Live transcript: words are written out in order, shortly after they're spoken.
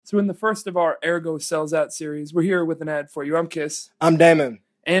So in the first of our Ergo Sells Out series, we're here with an ad for you. I'm Kiss. I'm Damon.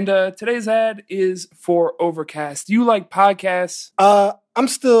 And today's ad is for Overcast. Do you like podcasts? I'm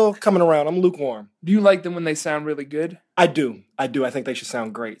still coming around. I'm lukewarm. Do you like them when they sound really good? I do. I think they should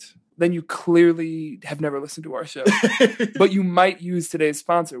sound great. Then you clearly have never listened to our show. But you might use today's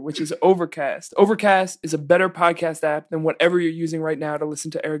sponsor, which is Overcast. Overcast is a better podcast app than whatever you're using right now to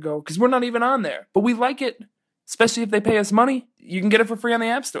listen to Ergo, because we're not even on there. But we like it, especially if they pay us money. You can get it for free on the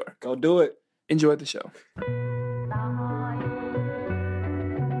App Store. Go do it. Enjoy the show.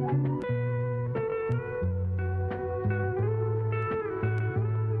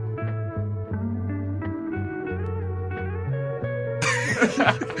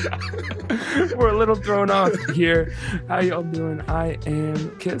 We're a little thrown off here. How y'all doing? I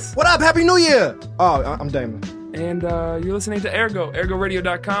am Kiss. What up? Happy New Year! Oh, I'm Damon. And you're listening to Ergo,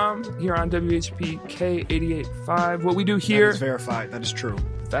 ergoradio.com, here on WHP K88.5. What we do here... That is verified. That is true.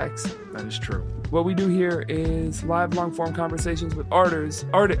 Facts. That is true. What we do here is live, long-form conversations with arters.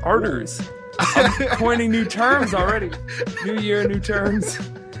 Arters. I'm coining new terms already. New year, new terms.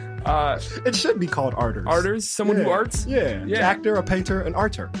 It should be called arters. Arters? Someone who arts? Yeah. An actor, a painter, an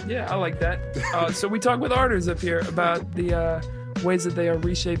arter. Yeah, I like that. So we talk with arters up here about the ways that they are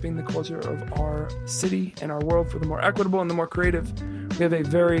reshaping the culture of our city and our world for the more equitable and the more creative. We have a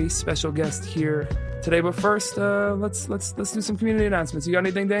very special guest here today, but first, let's do some community announcements. You got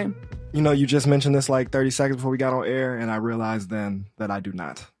anything, Dame? You know, you just mentioned this like 30 seconds before we got on air, and I realized then that I do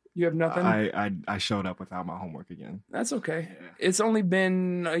not. You have nothing? I showed up without my homework again. That's okay. Yeah. It's only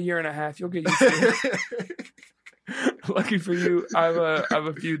been a year and a half. You'll get used to it. Lucky for you, I have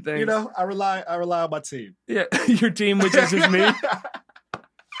a few things. You know, I rely on my team. Yeah, your team, which is just me.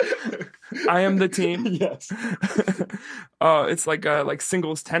 I am the team. Yes. It's like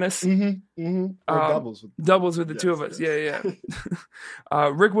singles tennis. Or doubles with the two of us. Yes. Yeah.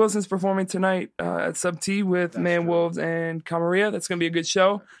 Rick Wilson's performing tonight at Sub T with Man Wolves and Camaria. That's gonna be a good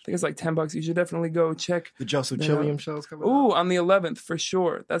show. I think it's like $10. You should definitely go check. The Joseph Chilliam show's coming. Ooh, on the 11th for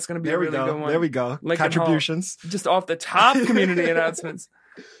sure. That's gonna be a really good one. There we go. Lincoln Contributions. Hall. Just off the top, community announcements.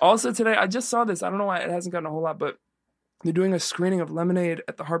 Also today, I just saw this. I don't know why it hasn't gotten a whole lot, but they're doing a screening of Lemonade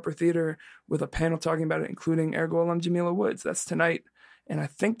at the Harper Theater with a panel talking about it, including Ergo alum Jamila Woods. That's tonight, and I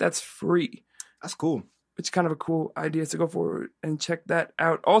think that's free. That's cool. It's kind of a cool idea to go forward and check that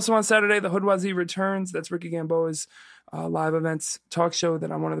out. Also on Saturday, the Hoodwazi returns. That's Ricky Gamboa's live events talk show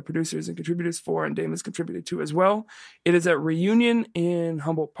that I'm one of the producers and contributors for, and Dame has contributed to as well. It is at Reunion in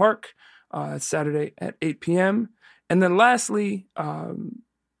Humboldt Park. It's Saturday at 8 p.m. And then lastly,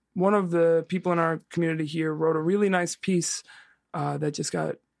 one of the people in our community here wrote a really nice piece that just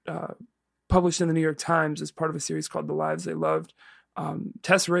got published in the New York Times as part of a series called The Lives They Loved.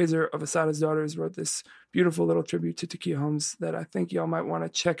 Tess Razor of Asada's Daughters wrote this beautiful little tribute to Takia Holmes that I think y'all might want to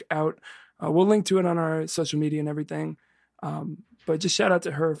check out. We'll link to it on our social media and everything. But just shout out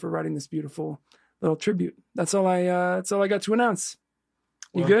to her for writing this beautiful little tribute. That's all I got to announce.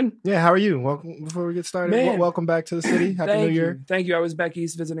 You good? Yeah, how are you? Welcome. Before we get started, welcome back to the city. Happy New Year. Thank you. I was back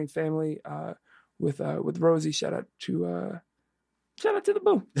east visiting family with Rosie. Shout out to the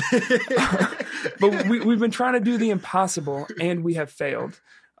boo. But we've been trying to do the impossible, and we have failed.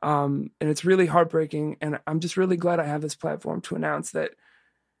 And it's really heartbreaking. And I'm just really glad I have this platform to announce that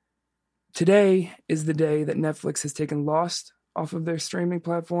today is the day that Netflix has taken Lost off of their streaming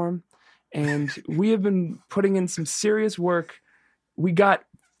platform. And we have been putting in some serious work. We got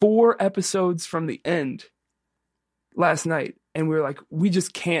 4 episodes from the end last night, and we were like, we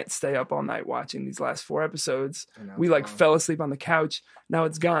just can't stay up all night watching these last 4 episodes. We fell asleep on the couch. Now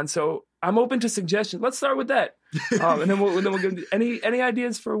it's gone. So I'm open to suggestions. Let's start with that, and then we'll give any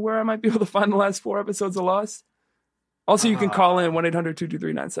ideas for where I might be able to find the last 4 episodes of Lost. Also, you can call in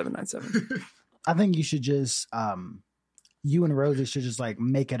 1-800-223-9797. I think you should just you and Rosie should just like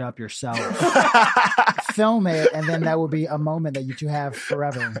make it up yourself. Film it, and then that would be a moment that you two have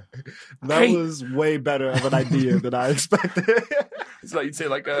forever. That was way better of an idea than I expected. It's like you'd say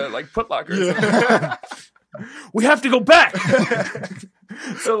like Footlocker. Yeah. We have to go back.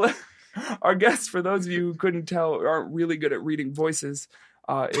 So our guest, for those of you who couldn't tell or aren't really good at reading voices,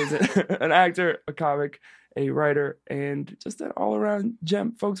 is an actor, a comic, a writer, and just an all-around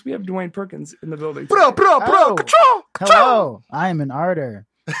gem. Folks, we have Dwayne Perkins in the building. Bro, control. Hello, I am an arter.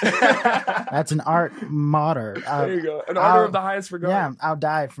 That's an art martyr. There you go. An arter of the highest regard. Yeah, I'll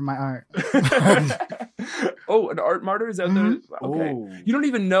die for my art. Oh, an art martyr? Is that okay. Ooh. You don't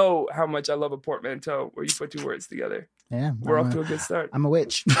even know how much I love a portmanteau where you put 2 words together. Yeah, We're off to a good start. I'm a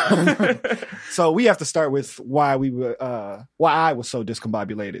witch. So we have to start with why I was so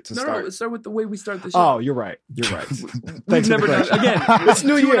discombobulated to No, start. let's start with the way we start the show. Oh, you're right. We've Thanks for never the done correction. again. It's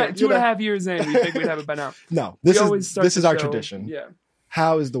New Year. Two and a half years in, we think we'd have it by now. No, We this always start is the our show- tradition. Yeah.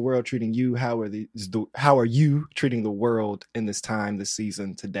 How is the world treating you? How are you treating the world in this time, this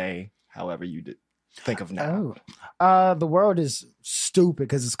season, today? However you think of now. The world is stupid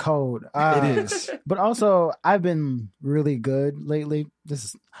because it's cold. It is. But also, I've been really good lately. This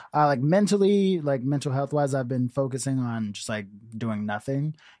is like mentally, like mental health wise, I've been focusing on just like doing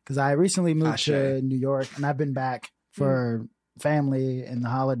nothing because I recently moved to New York and I've been back for family in the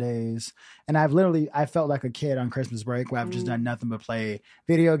holidays, and I felt like a kid on Christmas break where I've just done nothing but play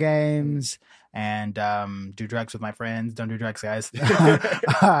video games and do drugs with my friends. Don't do drugs, guys.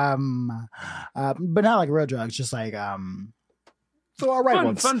 But not like real drugs, just like So all right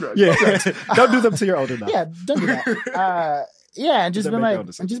ones. Fun drugs. Yeah. Don't do them to your older enough. yeah, don't do that. Yeah, and just Don't been make your like own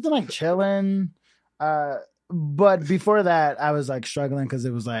decisions. just been like chilling. But before that, I was like struggling because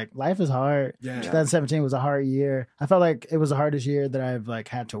it was like life is hard. Yeah. 2017 was a hard year. I felt like it was the hardest year that I've like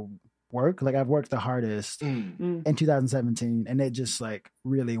had to work. Like I've worked the hardest Mm. in 2017, and it just like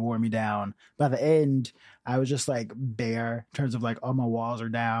really wore me down. By the end, I was just like bare in terms of like all my walls are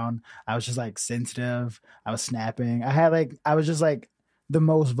down. I was just like sensitive. I was snapping. I was just like the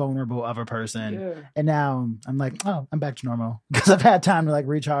most vulnerable of a person. Yeah. And now I'm like, oh, I'm back to normal because I've had time to like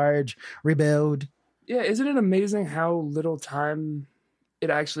recharge, rebuild. Yeah, isn't it amazing how little time it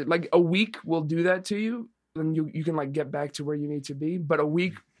actually, like a week will do that to you, and you can like get back to where you need to be. But a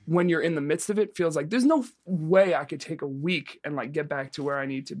week when you're in the midst of it feels like there's no way I could take a week and like get back to where I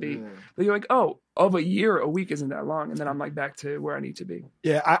need to be. But you're like, oh, of a year, a week isn't that long, and then I'm like back to where I need to be.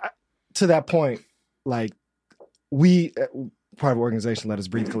 Yeah, to that point, like we part of the organization Let Us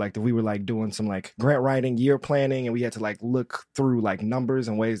Breathe Collective, we were like doing some like grant writing, year planning, and we had to like look through like numbers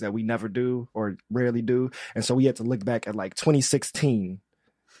in ways that we never do or rarely do. And so we had to look back at like 2016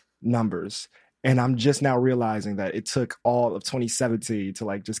 numbers. And I'm just now realizing that it took all of 2017 to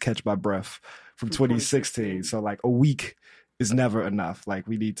like just catch my breath from 2016. So like a week is never enough. Like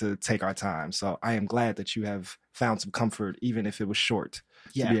we need to take our time. So I am glad that you have found some comfort, even if it was short,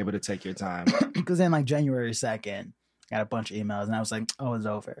 to be able to take your time. Because then like January 2nd, got a bunch of emails and I was like, oh, it's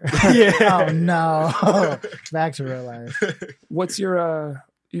over. Yeah. Oh no. Back to real life. What's your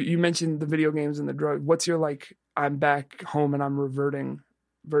you mentioned the video games and the drug. What's your like I'm back home and I'm reverting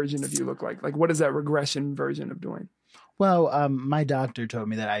version of you look like? Like what is that regression version of doing? Well, my doctor told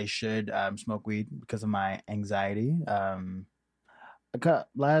me that I should smoke weed because of my anxiety.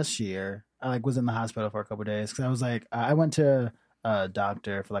 Last year, I like was in the hospital for a couple of days because I was like, I went to a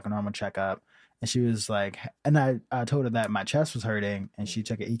doctor for like a normal checkup, and she was like, and I told her that my chest was hurting, and she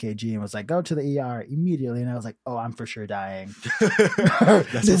took an EKG and was like, go to the ER immediately, and I was like, oh, I'm for sure dying.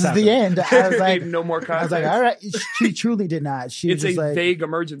 This is the end. I was like, no more context. I was like, all right. She truly did not. She It's was just a like, vague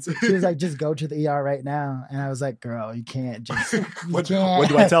emergency. she was like, just go to the ER right now. And I was like, girl, you can't just, you What can't.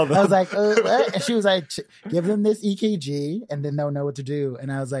 do I tell them? I was like, what? And she was like, give them this EKG and then they'll know what to do.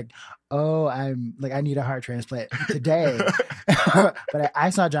 And I was like, oh, I'm like, I need a heart transplant today. But I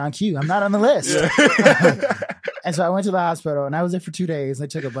saw John Q. I'm not on the list. And so I went to the hospital and I was there for 2 days. I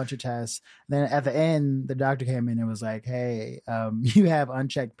took a bunch of tests. And then at the end, the doctor came in and was like, hey, you have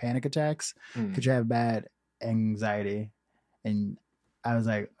unchecked panic attacks because you have bad anxiety. And I was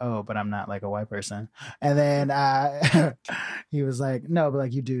like, oh, but I'm not like a white person. And then he was like, no, but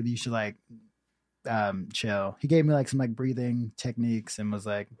like you do, you should like chill. He gave me like some like breathing techniques and was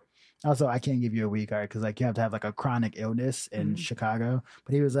like, also, I can't give you a week card because like you have to have like a chronic illness in Chicago.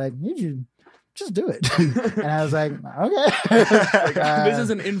 But he was like, you should just do it. And I was like, okay. This is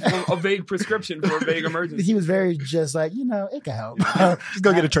a vague prescription for a vague emergency. He was very just like, it can help. Just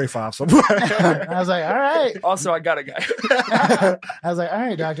go get a tray file somewhere. I was like, all right. Also, I got a guy. I was like, all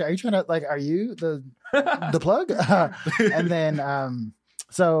right, doctor, are you trying to like, are you the plug? And then,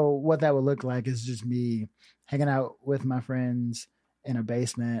 so what that would look like is just me hanging out with my friends in a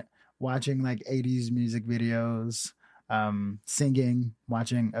basement, watching like 80s music videos, singing,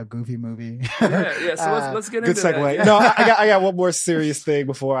 watching a Goofy movie. Yeah. So let's get Good into segue. that. No, I got one more serious thing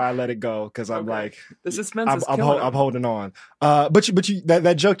before I let it go because I'm Okay. like, The suspense is I'm killing him. holding on. But you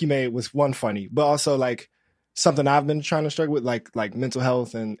that joke you made was one funny, but also like something I've been trying to struggle with, like mental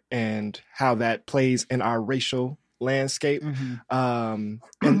health and how that plays in our racial landscape, and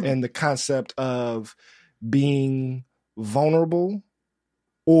the concept of being vulnerable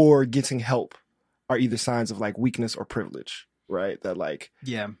or getting help are either signs of like weakness or privilege, right? That like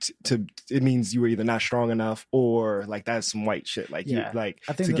Yeah. it means you were either not strong enough or like that's some white shit. Like Yeah. you like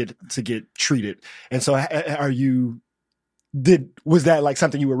I think to get treated. And so are you was that like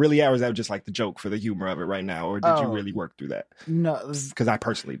something you were really at, or is that just like the joke for the humor of it right now, or did you really work through that? No, because I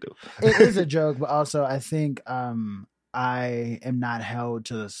personally do. It is a joke, but also I think I am not held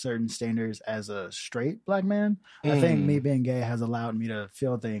to certain standards as a straight black man. I think me being gay has allowed me to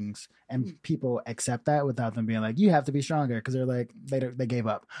feel things, and people accept that without them being like, you have to be stronger, because they're like, they gave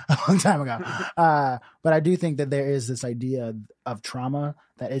up a long time ago. But I do think that there is this idea of trauma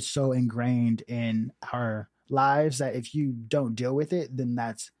that is so ingrained in our lives that if you don't deal with it, then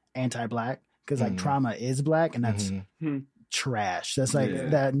that's anti-black, because like trauma is black, and that's trash. That's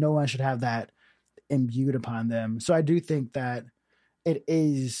like that no one should have that imbued upon them. So I do think that it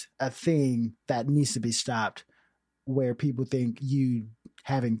is a thing that needs to be stopped, where people think you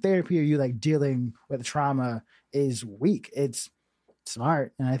having therapy or you like dealing with trauma is weak. It's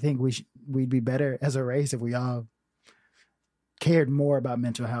smart, and I think we'd be better as a race if we all cared more about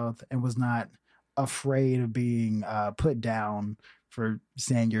mental health and was not afraid of being put down for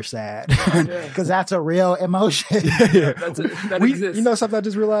saying you're sad, because that's a real emotion. That exists. You know, something I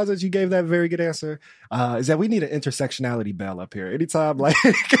just realized as you gave that very good answer is that we need an intersectionality bell up here. Anytime like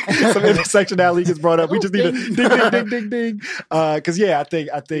some intersectionality gets brought up, we just need a ding, ding, ding, ding, ding. Because I think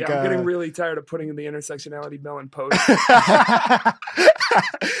I'm getting really tired of putting the intersectionality bell in post. I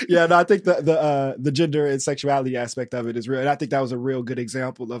think the gender and sexuality aspect of it is real, and I think that was a real good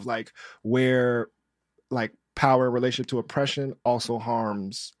example of like where like power in relation to oppression also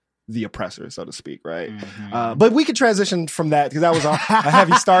harms the oppressor, so to speak, right? But we could transition from that, because that was a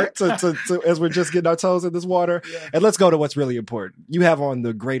heavy start to as we're just getting our toes in this water. And let's go to what's really important. You have on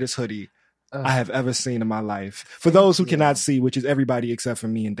the greatest hoodie I have ever seen in my life. For those who cannot see, which is everybody except for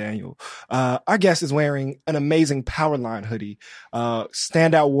me and Daniel, our guest is wearing an amazing Powerline hoodie,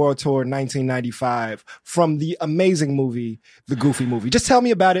 Standout World Tour 1995, from the amazing movie, The Goofy Movie. Just tell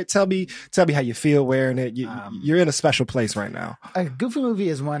me about it. Tell me how you feel wearing it. You're in a special place right now. A Goofy Movie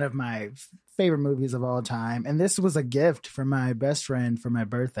is one of my favorite movies of all time, and this was a gift from my best friend for my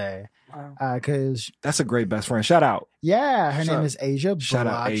birthday. Because that's a great best friend. Shout out. Yeah, her name is Asia Shout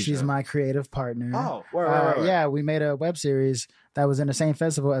Bullock. out Asia. She's my creative partner. Oh, right. Yeah, we made a web series that was in the same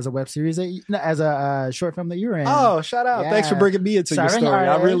festival as a web series as a short film that you were in. Oh, shout out! Thanks for bringing me into your story.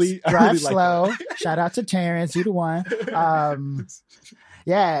 Artists, I really Drive like Slow. that. Shout out to Terrence, you the one.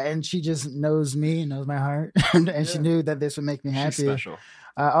 Yeah, and she just knows me, knows my heart, and she knew that this would make me happy. She's special.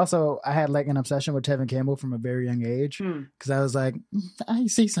 Also, I had like an obsession with Tevin Campbell from a very young age, because I was like, I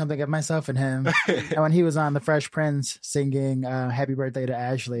see something of myself in him. And when he was on The Fresh Prince singing Happy Birthday to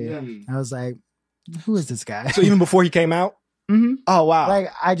Ashley, I was like, who is this guy? So even before he came out? Oh, wow. Like,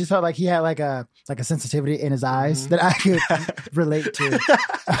 I just felt like he had like a sensitivity in his eyes that I could relate to.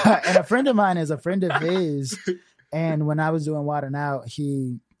 And a friend of mine is a friend of his. And when I was doing Wild 'N Out,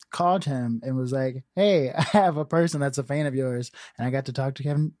 he called him and was like, hey, I have a person that's a fan of yours, and I got to talk to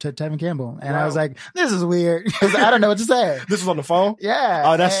Tevin Campbell, and I was like, this is weird, because I don't know what to say. This was on the phone? Yeah.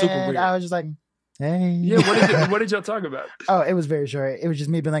 Oh, that's super weird. I was just like, hey. Yeah, what did y'all talk about? Oh, it was very short. It was just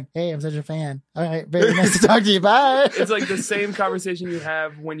me being like, hey, I'm such a fan. All right, very nice to talk to you. Bye. It's like the same conversation you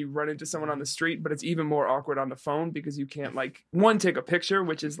have when you run into someone on the street, but it's even more awkward on the phone, because you can't like, one, take a picture,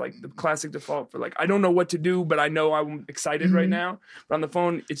 which is like the classic default for like, I don't know what to do, but I know I'm excited right now. But on the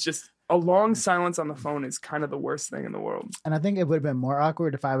phone, it's just a long silence on the phone is kind of the worst thing in the world. And I think it would have been more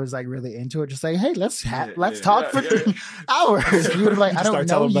awkward if I was like really into it, just like, hey, let's talk for hours. You would have like, I don't know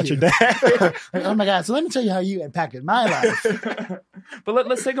telling you. about your dad. Like, oh my God. So let me tell you how you impacted my life. But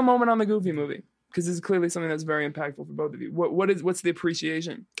let's take a moment on the Goofy Movie, because this is clearly something that's very impactful for both of you. What's the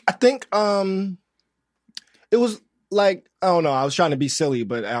appreciation? I think it was like, I don't know, I was trying to be silly,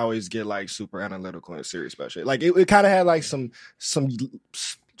 but I always get like super analytical and serious about shit. Like it kind of had like some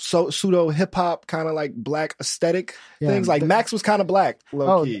pseudo hip hop kind of like black aesthetic things. Like Max was kind of black,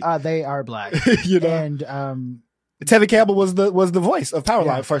 low key. They are black. You know, and Tevin Campbell was the voice of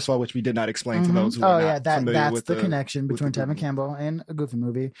Powerline, first of all, which we did not explain to those who are not familiar that's with the connection between Tevin Campbell and A Goofy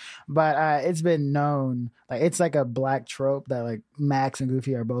Movie. But it's been known, like, it's like a black trope that like Max and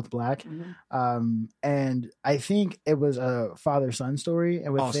Goofy are both black. And I think it was a father-son story,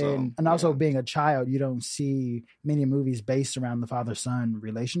 and also being a child, you don't see many movies based around the father-son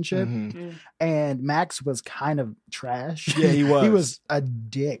relationship. And Max was kind of trash. Yeah, he was. He was a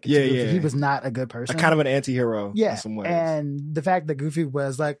dick. He was not a good person. Kind of an anti-hero. Yeah. In some ways. And the fact that Goofy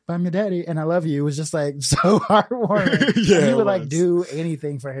was like, I'm your daddy and I love you was just like so heartwarming. And he would like do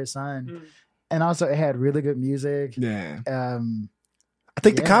anything for his son. And also it had really good music. Yeah. I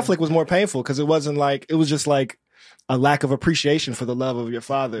think the conflict was more painful, because it wasn't like, it was just like a lack of appreciation for the love of your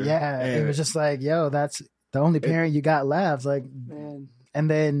father. Yeah. And it was just like, yo, that's the only parent you got left. Like, man. And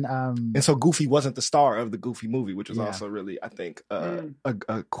then And so Goofy wasn't the star of the Goofy movie, which was Yeah. also really, I think,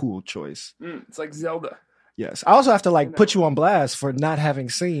 a cool choice. It's like Zelda. Yes. I also have to like You put know. you on blast for not having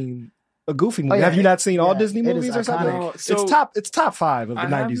seen a Goofy movie. yeah, have you not seen all yeah, Disney it is movies or something? iconic. No, so it's top 5 of the I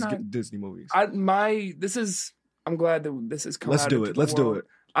have 90s not- Disney movies. I'm glad that this is coming Let's out do into it. the Let's do world. it.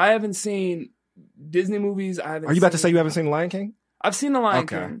 I haven't seen Disney movies. I haven't. Are you about to say seen- you haven't seen The Lion King? I've seen The Lion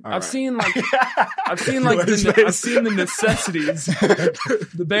Okay, King. all I've right. seen like I've seen Look like at his I've face. seen the necessities,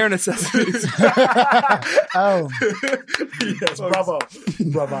 the bare necessities. oh, Yes, bravo.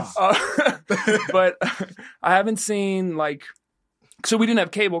 Bravo. But I haven't seen like. So we didn't have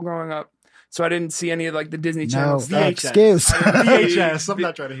cable growing up, so I didn't see any of like the Disney Channel no stuff. excuse. VHS. I'm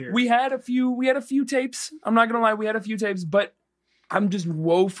not trying to hear. We had a few tapes. I'm not gonna lie, we had a few tapes, but I'm just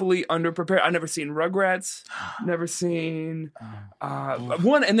woefully underprepared. I've never seen Rugrats, never seen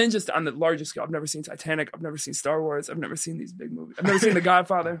one, and then just on the largest scale, I've never seen Titanic, I've never seen Star Wars, I've never seen these big movies. I've never seen The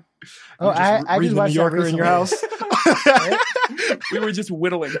Godfather. Oh, I just Reading the watched New Yorker that in your recently. house. We were just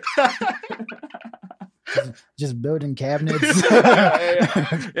whittling. Just building cabinets.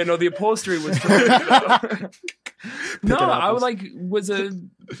 You know, the upholstery was terrific. No, I apples. was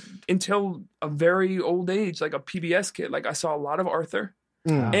until a very old age, like a PBS kid. Like I saw a lot of Arthur.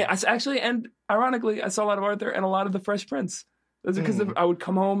 Mm. And ironically, I saw a lot of Arthur and a lot of the Fresh Prince. That's because I would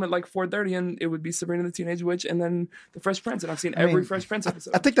come home at like 4:30 and it would be Sabrina the Teenage Witch and then the Fresh Prince, and I've seen every Fresh Prince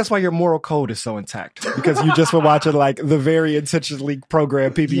episode. I think that's why your moral code is so intact, because you just were watching like the very intentionally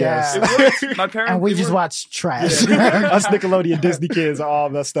programmed PBS. Yeah. It works. My parents, and we they just were- watch trash. Us Nickelodeon Disney kids are all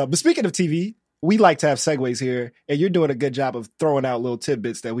messed up. But speaking of TV, we like to have segues here, and you're doing a good job of throwing out little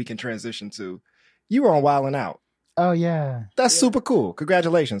tidbits that we can transition to. You were on Wildin' Out. Oh yeah. That's super cool.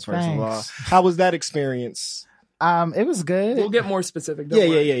 Congratulations, first of all. Thanks. How was that experience? It was good. We'll get more specific. Don't Yeah.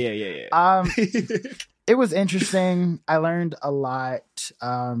 worry. It was interesting. I learned a lot.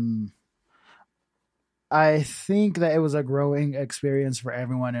 I think that it was a growing experience for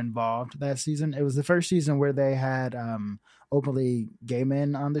everyone involved that season. It was the first season where they had openly gay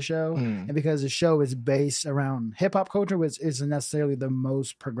men on the show. Mm. And because the show is based around hip hop culture, which isn't necessarily the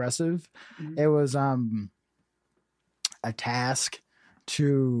most progressive, Mhm. it was a task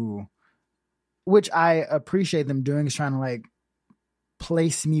to, which I appreciate them doing, is trying to like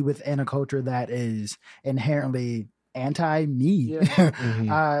place me within a culture that is inherently anti me. Yeah.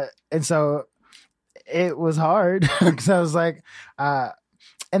 Mhm. And so it was hard because I was like,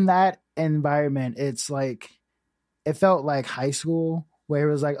 in that environment, it's like, it felt like high school where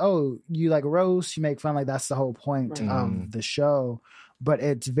it was like, oh, you like roast, you make fun, like that's the whole point Right. of the show. But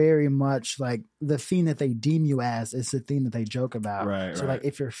it's very much like the thing that they deem you as is the thing that they joke about. Right, So right. like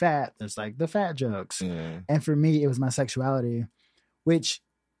if you're fat, there's like the fat jokes. Yeah. And for me, it was my sexuality, which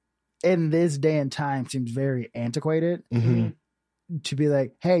in this day and time seems very antiquated. Mhm. To be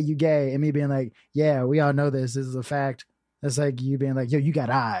like, hey, you gay, and me being like, yeah, we all know this is a fact. It's like you being like, yo, you got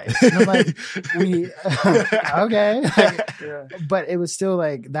eyes. And I'm like, okay. Yeah. But it was still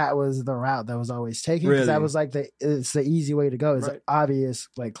like that was the route that was always taken, because that Really? was like it's the easy way to go. It's Right. an obvious,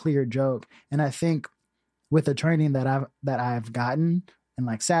 like clear joke. And I think with the training that I've gotten and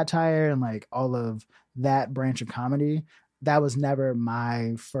like satire and like all of that branch of comedy, that was never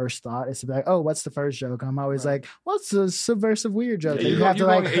my first thought. It's to be like, oh, what's the first joke? I'm always Right. like, what's the subversive weird joke Yeah, that you're you have to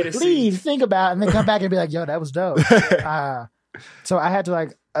going like A to C. leave, think about, and then come back and be like, yo, that was dope. So I had to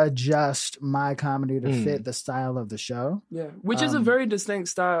like adjust my comedy to Mm. fit the style of the show. Yeah, which is a Um, very distinct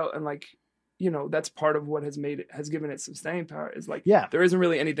style, and like, you know, that's part of what has given it some staying power. Is like, Yeah. there isn't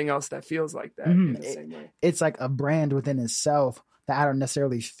really anything else that feels like that Mhm. in the same way. It's like a brand within itself that I don't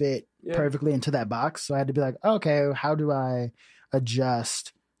necessarily fit Yeah. perfectly into that box. So I had to be like, okay, how do I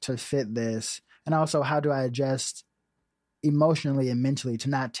adjust to fit this? And also, how do I adjust emotionally and mentally to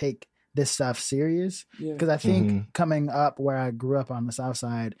not take this stuff serious? Yeah, Because I think Mhm. coming up where I grew up on the South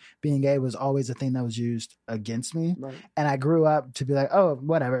Side, being gay was always a thing that was used against me. right. And I grew up to be like, oh,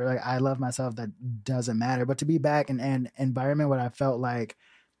 whatever. Like, I love myself. That doesn't matter. But to be back in an environment where I felt like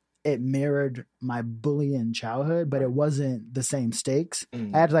it mirrored my bullying childhood, but it wasn't the same stakes.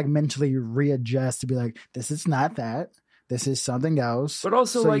 Mm. I had to like mentally readjust to be like, this is not that. This is something else. But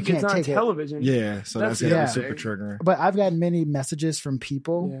also, So you like, it's can't on take it. television. Yeah, so that's That's gotta the be super thing. triggering. But I've gotten many messages from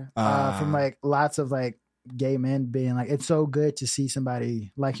people, Yeah. from like lots of like gay men being like, it's so good to see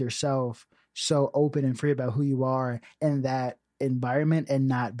somebody like yourself so open and free about who you are in that environment and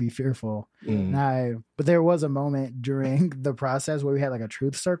not be fearful. Mm. But there was a moment during the process where we had like a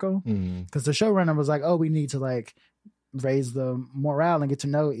truth circle, Mm. because the showrunner was like, oh, we need to like raise the morale and get to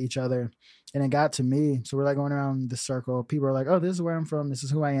know each other. And it got to me. So we're like going around the circle. People are like, oh, this is where I'm from. This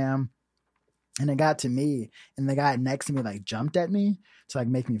is who I am. And it got to me, and the guy next to me like jumped at me to like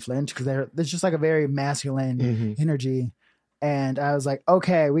make me flinch because there's just like a very masculine energy. And I was like,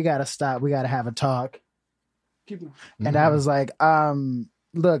 okay, we got to stop. We got to have a talk. Keep going. And I was like,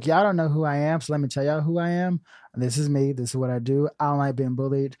 look, y'all don't know who I am, so let me tell y'all who I am. This is me. This is what I do. I don't like being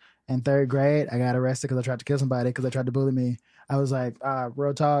bullied. In 3rd grade, I got arrested because I tried to kill somebody because they tried to bully me. I was like,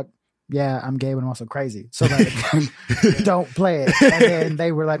 real talk. Yeah, I'm gay, but I'm also crazy. So like, don't play it. And then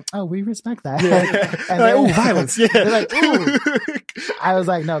they were like, oh, we respect that. And like, ooh, violence. Yeah. They're like, ooh. I was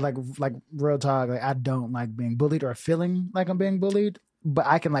like, no, like real talk. Like, I don't like being bullied or feeling like I'm being bullied. But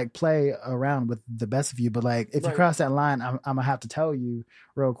I can like play around with the best of you. But like, if you cross that line, I'm gonna have to tell you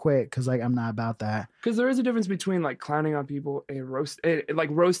real quick because like I'm not about that. Because there is a difference between like clowning on people and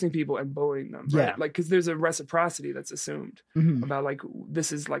roasting people and bullying them. Right? Yeah. Like because there's a reciprocity that's assumed about like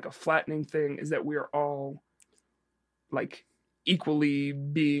this is like a flattening thing. Is that we are all like equally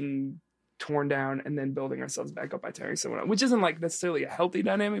being torn down and then building ourselves back up by tearing someone up, which isn't like necessarily a healthy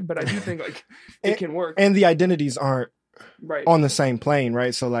dynamic, but I do think like it can work. And the identities aren't right on the same plane,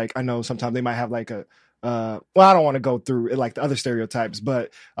 right? So like I know sometimes they might have like a well, I don't want to go through it like the other stereotypes,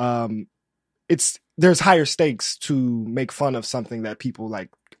 but there's higher stakes to make fun of something that people like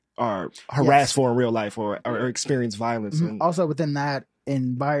are harassed for in real life or experience violence. And also within that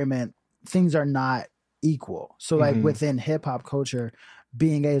environment, things are not equal. So like within hip hop culture,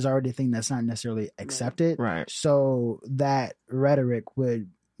 being gay is already a thing that's not necessarily accepted. Right. So that rhetoric would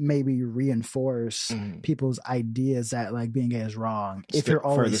maybe reinforce people's ideas that like being gay is wrong if you're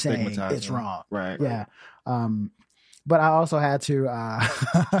always saying it's wrong. Right. Yeah. But I also had to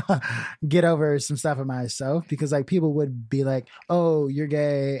get over some stuff in myself because like people would be like, oh, you're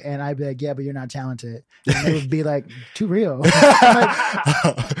gay. And I'd be like, yeah, but you're not talented. And they would be like, too real.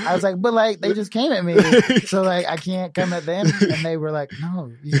 I was like, but like they just came at me. So like I can't come at them. And they were like,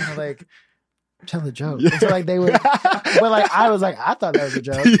 no, you know, like tell a joke. And so like they would, but like I was like, I thought that was a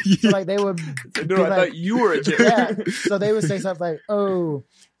joke. So like they would no, I thought you were a joke. Yeah. So they would say something like, oh,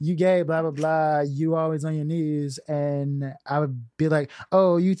 you gay, blah, blah, blah. You always on your knees. And I would be like,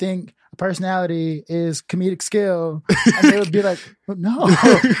 oh, you think personality is comedic skill? And they would be like, well, no.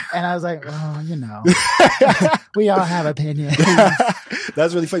 And I was like, oh, you know, we all have opinions.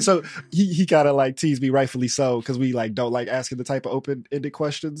 That's really funny. So he kind of like teased me, rightfully so, because we like don't like asking the type of open-ended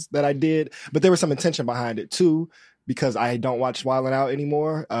questions that I did. But there was some intention behind it too, because I don't watch Wildin' Out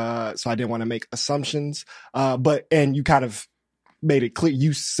anymore. So I didn't want to make assumptions. And you kind of made it clear.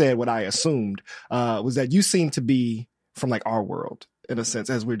 You said what I assumed was that you seem to be from like our world. In a sense,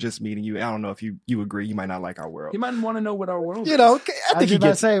 as we're just meeting you, I don't know if you agree. You might not like our world. You might want to know what our world is. You know, I think he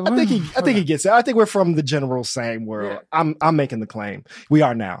gets it. I think he gets it. I think we're from the general same world. Yeah. I'm making the claim. We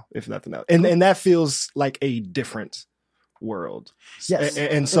are now, if nothing else. And that feels like a different world. Yes.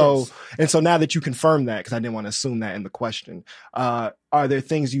 And so now that you confirm that, because I didn't want to assume that in the question, are there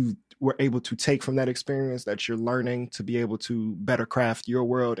things you were able to take from that experience that you're learning to be able to better craft your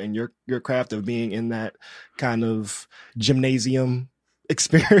world and your craft of being in that kind of gymnasium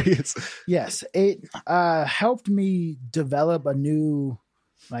experience? Yes, it helped me develop a new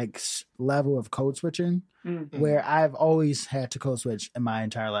like level of code switching where I've always had to code switch in my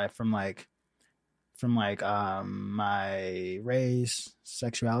entire life from my race,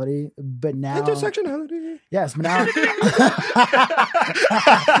 sexuality, but now intersectionality. Yes, but now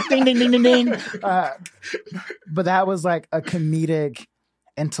ding ding ding ding ding. But that was like a comedic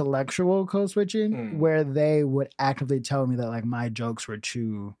intellectual code switching where they would actively tell me that like my jokes were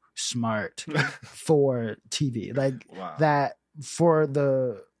too smart for TV, like that for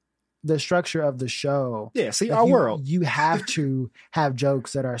the structure of the show. Yeah, see, like our world, you have to have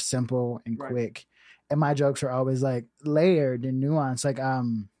jokes that are simple and quick, and my jokes are always like layered and nuanced. Like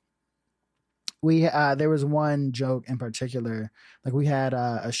there was one joke in particular, like we had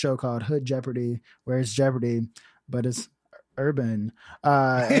a show called Hood Jeopardy, where it's Jeopardy but it's urban.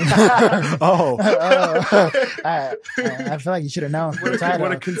 I feel like you should have known from the title.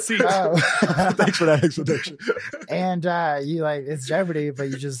 What a conceit. Thanks for that explanation. And you like it's Jeopardy, but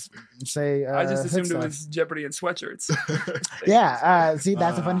you just say I just assumed it was Jeopardy and sweatshirts. Yeah. See,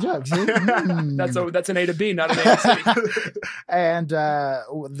 that's a funny joke. See? That's an A to B, not an A to C. And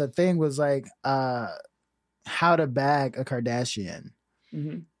the thing was like how to bag a Kardashian.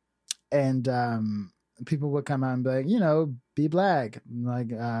 Mm-hmm. And people would come out and be like, you know, be black, like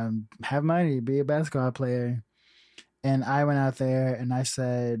have money, be a basketball player. And I went out there and I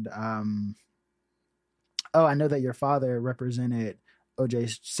said, oh, I know that your father represented O.J.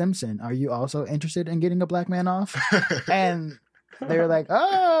 Simpson. Are you also interested in getting a black man off? And they were like,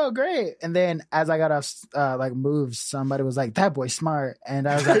 oh, great. And then as I got off like moves, somebody was like, that boy's smart. And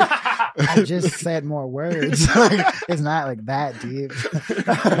I was like, I just said more words. Like, it's not like that deep.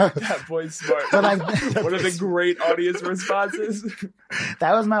 That boy's smart. But like, One of the great audience responses.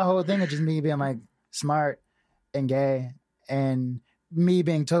 that was my whole thing of just me being like smart and gay, and me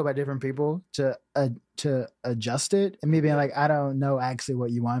being told by different people to adjust it, and me being like, I don't know actually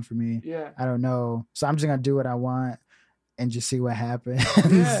what you want from me. Yeah. I don't know, so I'm just gonna do what I want and just see what happens.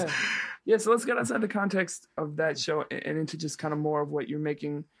 Yeah. So let's get outside the context of that show and into just kind of more of what you're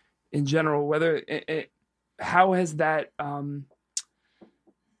making in general. Whether how has that have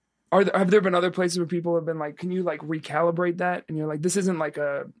there been other places where people have been like, can you like recalibrate that? And you're like, this isn't like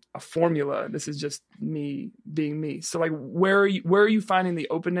a formula. This is just me being me. So like, where are you finding the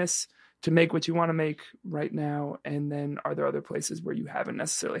openness to make what you want to make right now? And then are there other places where you haven't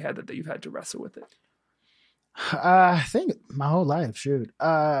necessarily had that you've had to wrestle with it? I think my whole life, shoot.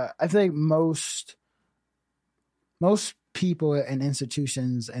 I think most people and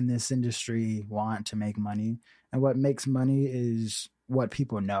institutions in this industry want to make money, and what makes money is what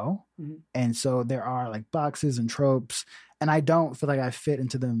people know. Mm-hmm. And so there are like boxes and tropes, and I don't feel like I fit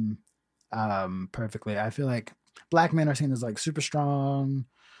into them perfectly. I feel like Black men are seen as like super strong,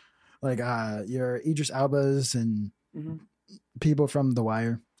 like your Idris Elbas and people from The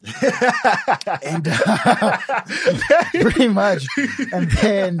Wire. And pretty much, and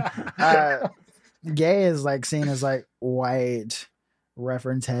then gay is like seen as like white,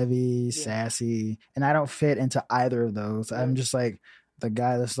 reference heavy, sassy, and I don't fit into either of those. I'm just like the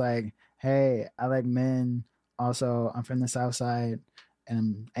guy that's like, hey, I like men, also I'm from the South Side and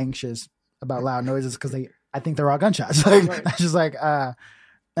I'm anxious about loud noises because I think they're all gunshots. Like, right. Just like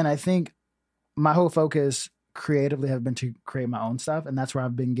and I think my whole focus creatively have been to create my own stuff, and that's where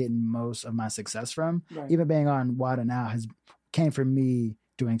I've been getting most of my success from. Right. Even being on WADA Now came from me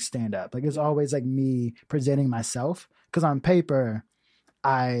doing stand-up. Like, it's always like me presenting myself, because on paper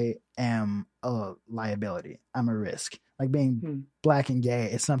I am a liability, I'm a risk. Like, being Black and gay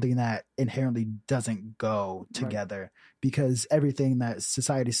is something that inherently doesn't go together, because everything that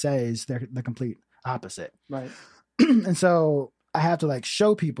society says, they're the complete opposite. Right. And so I have to like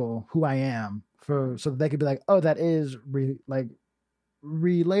show people who I am, so that they could be like, oh, that is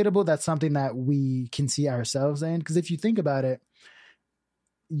relatable. That's something that we can see ourselves in. Because if you think about it,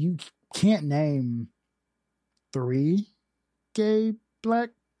 you can't name 3 gay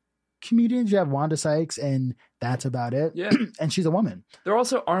Black comedians. You have Wanda Sykes, and that's about it. Yeah. And she's a woman. There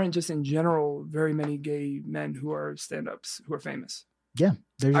also aren't, just in general, very many gay men who are stand-ups who are famous. Yeah.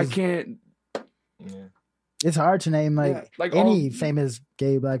 I can't... Yeah. It's hard to name like any famous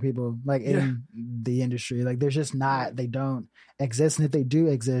gay Black people like in the industry. Like, there's just not, they don't exist. And if they do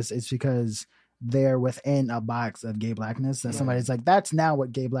exist, it's because they're within a box of gay Blackness that somebody's like, that's now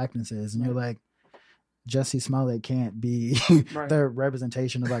what gay Blackness is. And you're like, Jussie Smollett can't be the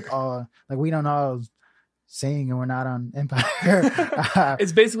representation of like, all, like, we don't all sing and we're not on Empire.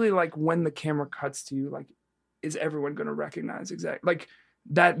 It's basically like, when the camera cuts to you, like, is everyone going to recognize exactly like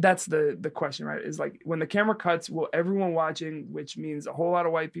that's the question, right? Is like, when the camera cuts, will everyone watching, which means a whole lot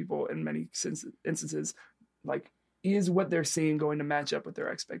of white people in many instances, like, is what they're seeing going to match up with their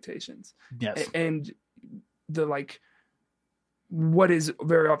expectations? Yes. And the like, what is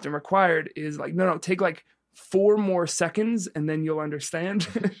very often required is like, no, take like 4 more seconds and then you'll understand.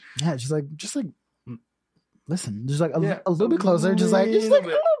 Yeah, just like listen, just like a little bit closer, just like a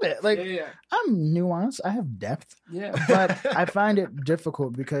little bit. Like, I'm nuanced, I have depth. Yeah. But I find it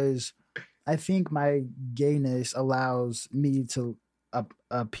difficult because I think my gayness allows me to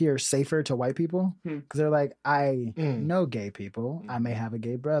appear safer to white people, because they're like, I know gay people. I may have a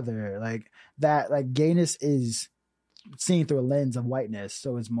gay brother. Like that, like, gayness is seen through a lens of whiteness,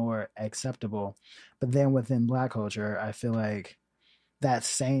 so it's more acceptable. But then within Black culture, I feel like that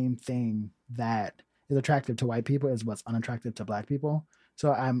same thing that is attractive to white people is what's unattractive to Black people.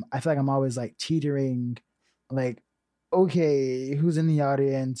 So I feel like I'm always like teetering, like, okay, who's in the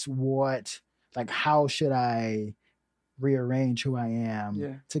audience? What, like, how should I rearrange who I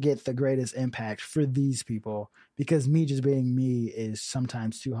am to get the greatest impact for these people? Because me just being me is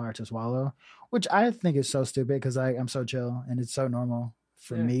sometimes too hard to swallow, which I think is so stupid, because I'm so chill and it's so normal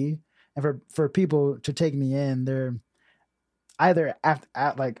for me. And for people to take me in, they're either at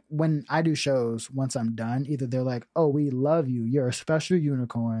like, when I do shows, once I'm done, either they're like, oh, we love you, you're a special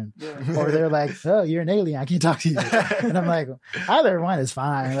unicorn, or they're like, oh, you're an alien, I can't talk to you. And I'm like, either one is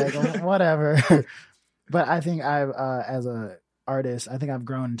fine, like, whatever. But I think I've as a artist, I think I've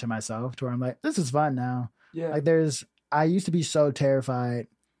grown into myself to where I'm like, this is fun now. Yeah. Like, I used to be so terrified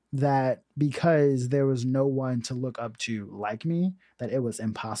that because there was no one to look up to like me, that it was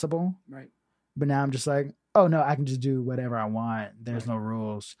impossible. Right. But now I'm just like, oh no, I can just do whatever I want. There's no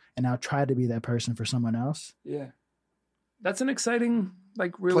rules. And I'll try to be that person for someone else. Yeah. That's an exciting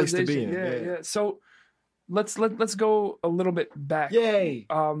like Place to be realization. in, Yeah. yeah. So let's go a little bit back. Yay!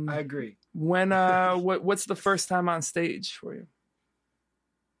 I I agree. When what's the first time on stage for you?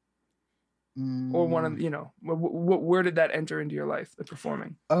 Or one of where did that enter into your life, the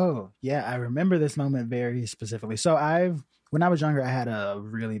performing? Oh, yeah, I remember this moment very specifically. So when I was younger, I had a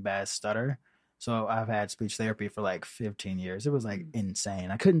really bad stutter. So I've had speech therapy for like 15 years. It was like insane.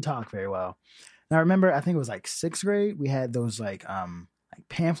 I couldn't talk very well. And I remember, I think it was like 6th grade. We had those like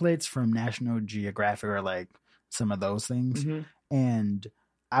pamphlets from National Geographic or like some of those things. Mm-hmm. And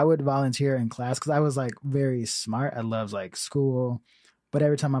I would volunteer in class because I was like very smart. I loved like school. But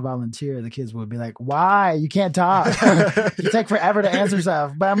every time I volunteer, the kids would be like, why? You can't talk. You take forever to answer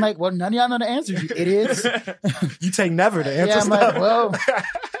stuff. But I'm like, well, none of y'all know the answers, you idiots. You take never to answer Yeah, I'm stuff. like, well,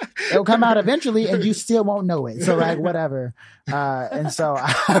 it'll come out eventually and you still won't know it. So like, whatever. And so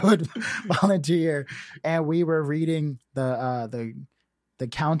I would volunteer and we were reading the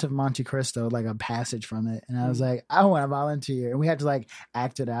Count of Monte Cristo, like a passage from it. And I was like, I want to volunteer. And we had to like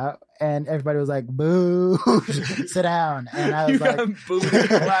act it out. And everybody was like, boo, sit down. And I was like, boo,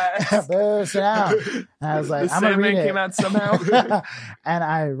 class. boo, sit down. And I was like, The I'm going to read Sandman it. came out somehow. And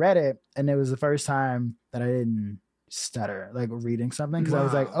I read it. And it was the first time that I didn't stutter, like reading something. Cause I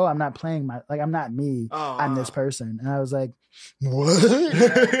was like, oh, I'm not playing I'm not me. I'm this person. And I was like, what?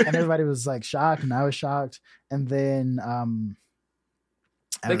 And everybody was like shocked. And I was shocked. And then,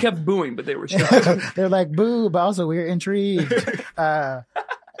 they kept booing, but they were shocked. they're like, boo, but also we're intrigued.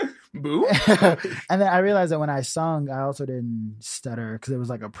 Boo? And then I realized that when I sung, I also didn't stutter because it was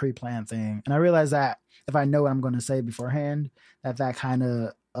like a pre-planned thing. And I realized that if I know what I'm going to say beforehand, that kind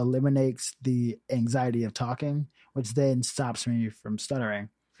of eliminates the anxiety of talking, which then stops me from stuttering.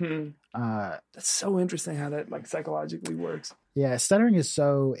 That's so interesting how that like psychologically works. Yeah, stuttering is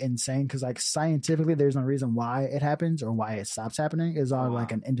so insane because like scientifically, there's no reason why it happens or why it stops happening. It's all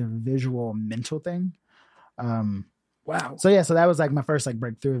like an individual mental thing. Wow. So yeah, so that was like my first like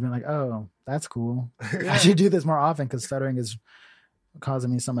breakthrough of being like, oh, that's cool. I should do this more often because stuttering is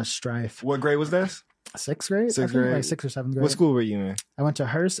causing me so much strife. What grade was this? 6th grade? 6th grade. Like 6th or 7th grade. What school were you in? I went to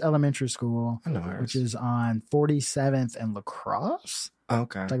Hearst Elementary School, I know Hearst. which is on 47th and La Crosse.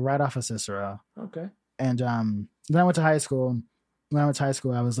 Okay. Like right off of Cicero. Okay. And then I went to high school. When I went to high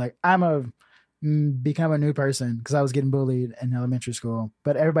school, I was like, I'm a become a new person because I was getting bullied in elementary school.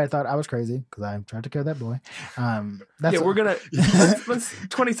 But everybody thought I was crazy because I tried to kill that boy. We're gonna let's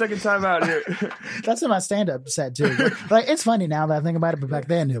 20-second time out here. That's in my stand-up set too. But, like, it's funny now that I think about it, but back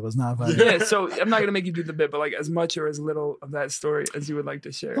then it was not funny. Yeah, so I'm not gonna make you do the bit, but like as much or as little of that story as you would like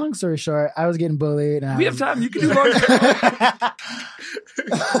to share. Long story short, I was getting bullied. And We have time. You can do long.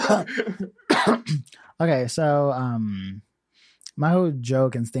 Okay, so my whole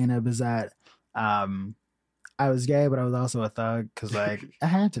joke in stand-up is that I was gay, but I was also a thug because, like, I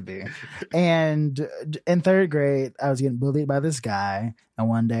had to be. And in 3rd grade, I was getting bullied by this guy. And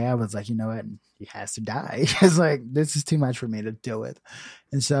one day I was like, you know what? He has to die. It's like, this is too much for me to deal with.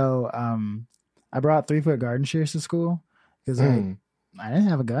 And so I brought 3-foot garden shears to school because I didn't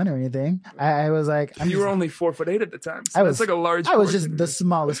have a gun or anything. I was like... You were only 4'8" at the time. So that's like a large I was portion. just the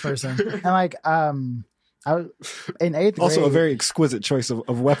smallest person. And like... I was in 8th grade. Also, a very exquisite choice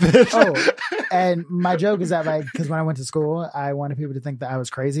of weapon. And my joke is that, like, because when I went to school, I wanted people to think that I was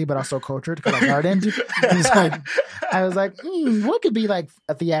crazy, but also cultured because I gardened. I was like, what could be like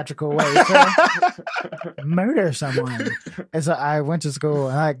a theatrical way to murder someone? And so I went to school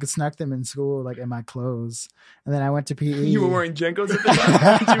and I like, snuck them in school, like in my clothes. And then I went to PE. You were wearing Jenkos at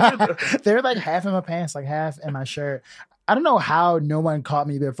the time? They were like half in my pants, like half in my shirt. I don't know how no one caught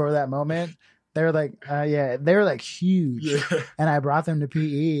me before that moment. They were like, they were like huge. Yeah. And I brought them to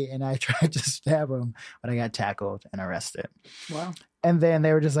PE and I tried to stab them, but I got tackled and arrested. Wow. And then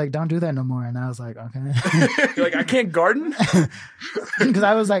they were just like, don't do that no more. And I was like, okay. You're like, I can't garden? Because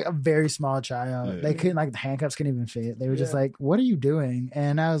I was like a very small child. Yeah. They couldn't, like, the handcuffs couldn't even fit. They were just like, what are you doing?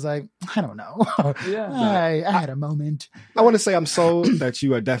 And I was like, I don't know. I had a moment. I want to say I'm sold that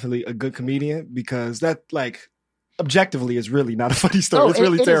you are definitely a good comedian because that, like, objectively is really not a funny story. It's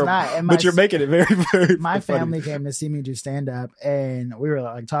really terrible. But you're making it very, very My funny. family came to see me do stand-up and we were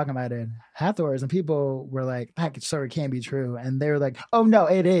like talking about it afterwards and people were like, that story can't be true. And they were like, oh no,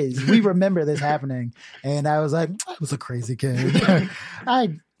 it is. We remember this happening. And I was like, I was a crazy kid.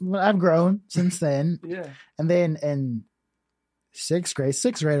 I've grown since then. Yeah. And then in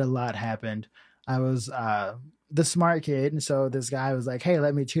 6th grade, a lot happened. I was the smart kid. And so this guy was like, hey,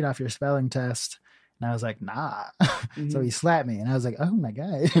 let me cheat off your spelling test. And I was like, nah. So he slapped me and I was like, oh my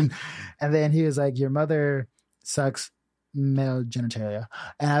God. And then he was like, your mother sucks male genitalia.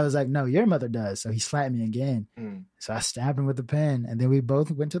 And I was like, no, your mother does. So he slapped me again. So I stabbed him with the pen and then we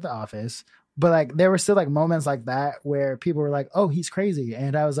both went to the office. But like there were still like moments like that where people were like, oh, he's crazy.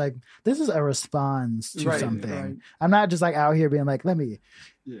 And I was like, this is a response to something. Right. I'm not just like out here being like, let me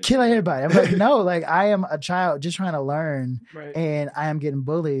kill everybody. I'm like, no, like I am a child just trying to learn and I am getting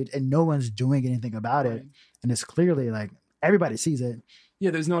bullied and no one's doing anything about it. And it's clearly like everybody sees it. Yeah,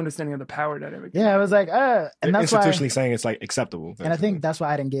 there's no understanding of the power dynamic. Yeah, I was like, and that's institutionally saying it's like acceptable. And I think that's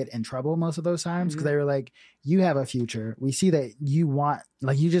why I didn't get in trouble most of those times because they were like, you have a future. We see that you want,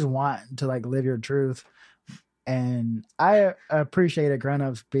 like, you just want to like live your truth. And I appreciated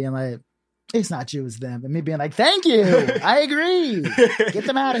grown-ups being like, it's not you, it's them. And me being like, thank you. I agree. Get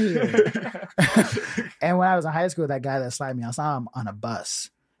them out of here. And when I was in high school, that guy that slapped me, I saw him on a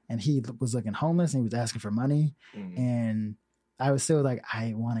bus and he was looking homeless and he was asking for money. And I was still like,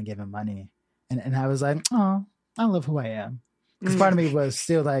 I want to give him money. And I was like, oh, I love who I am. Because part of me was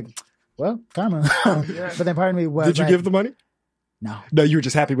still like, well, karma. But then part of me was Did you give the money? No. No, you were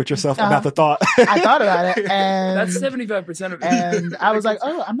just happy with yourself about the thought. I thought about it. And that's 75% of it. And I was like,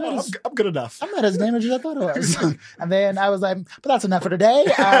 oh, I'm good enough. I'm not as damaged as I thought I was. And then I was like, but that's enough for today.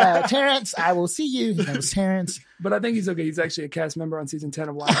 Terrence, I will see you. His name was Terrence. But I think he's okay. He's actually a cast member on season 10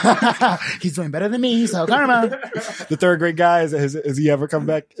 of Wild. He's doing better than me, so karma. The third grade guy, has he ever come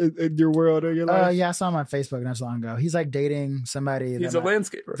back in your world or your life? Yeah, I saw him on Facebook not so long ago. He's like dating somebody. He's a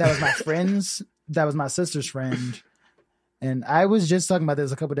landscaper. That was my friend's. That was my sister's friend. And I was just talking about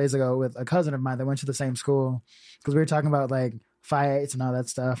this a couple of days ago with a cousin of mine that went to the same school because we were talking about like fights and all that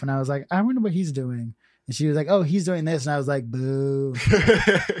stuff. And I was like, I wonder what he's doing. And she was like, oh, he's doing this. And I was like, boo.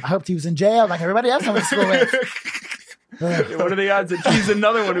 I hoped he was in jail like everybody else I went to school with. What are the odds that he's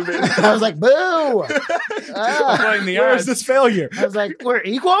another one who made it? I was like, boo. Where's this failure? I was like, we're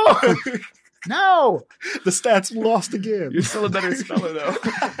equal? No. The stats lost again. You're still a better speller, though.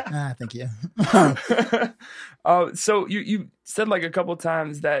 Thank you. So you said like a couple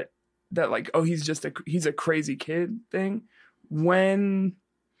times that like, oh, he's a crazy kid thing. When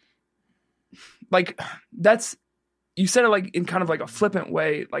like you said it like in kind of like a flippant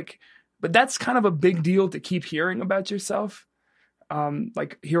way, like, but that's kind of a big deal to keep hearing about yourself.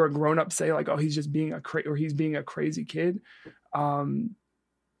 Like hear a grown up say like, oh, he's just being he's being a crazy kid.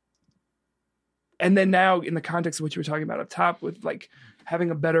 And then now in the context of what you were talking about up top with like having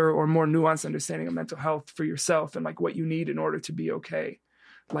a better or more nuanced understanding of mental health for yourself and like what you need in order to be okay.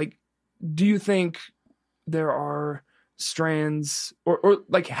 Like, do you think there are strands or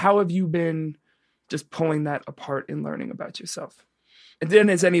like, how have you been just pulling that apart and learning about yourself? And then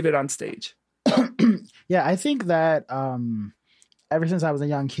is any of it on stage? Yeah, I think that ever since I was a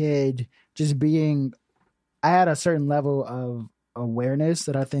young kid, I had a certain level of awareness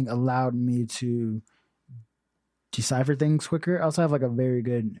that I think allowed me to decipher things quicker. I also have like a very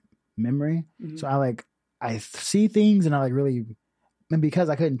good memory. So I see things and I like really, and because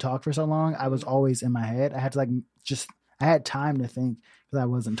I couldn't talk for so long, I was always in my head. I had to I had time to think because I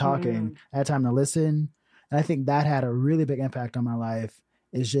wasn't talking. I had time to listen. And I think that had a really big impact on my life.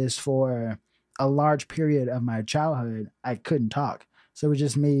 It's just for a large period of my childhood, I couldn't talk. So it was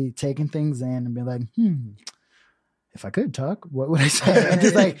just me taking things in and being like, if I could talk, what would I say? And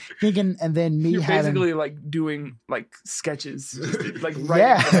just like thinking, and then me You're basically like doing like sketches, just, like writing.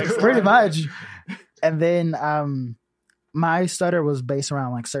 Yeah, pretty much. And then my stutter was based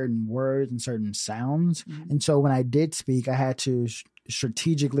around like certain words and certain sounds. And so when I did speak, I had to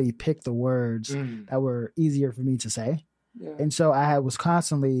strategically pick the words that were easier for me to say. Yeah. And so I was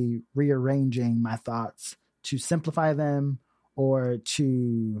constantly rearranging my thoughts to simplify them or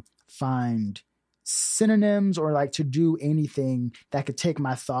to find synonyms or like to do anything that could take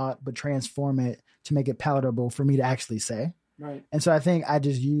my thought but transform it to make it palatable for me to actually say. Right. And so I think I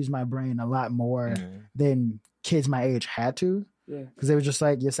just used my brain a lot more than kids my age had to. Yeah. Because they were just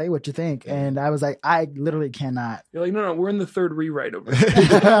like, you say what you think. Yeah. And I was like, I literally cannot. You're like, no, we're in the third rewrite over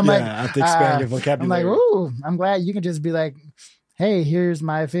here. I'm like, I have to expand your vocabulary. I'm like, ooh, I'm glad you can just be like, hey, here's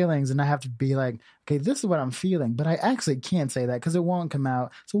my feelings. And I have to be like, okay, this is what I'm feeling. But I actually can't say that because it won't come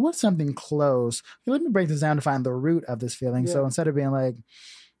out. So what's something close? Okay, let me break this down to find the root of this feeling. Yeah. So instead of being like,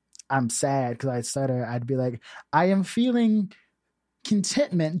 I'm sad because I stutter, I'd be like, I am feeling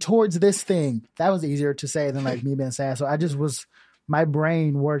contentment towards this thing. That was easier to say than like me being sad. So I just was, my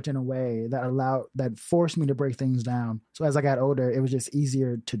brain worked in a way that forced me to break things down. So as I got older, it was just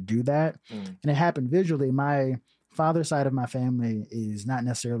easier to do that. And it happened visually. My father's side of my family is not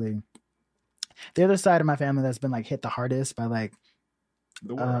necessarily the other side of my family that's been like hit the hardest by like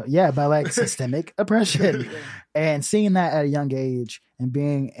The world. by like systemic oppression. And seeing that at a young age and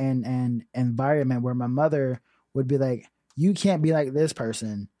being in an environment where my mother would be like, you can't be like this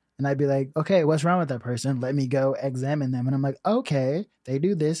person. And I'd be like, okay, what's wrong with that person? Let me go examine them. And I'm like, okay, they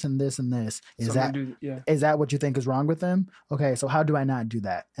do this and this and this. Is that what you think is wrong with them? Okay, so how do I not do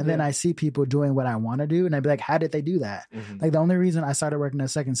that? And then I see people doing what I want to do. And I'd be like, how did they do that? Mm-hmm. Like the only reason I started working at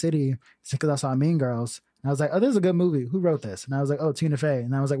Second City is because I saw Mean Girls. And I was like, oh, this is a good movie. Who wrote this? And I was like, oh, Tina Fey.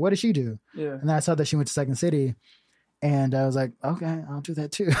 And I was like, what did she do? Yeah. And then I saw that she went to Second City. And I was like, okay, I'll do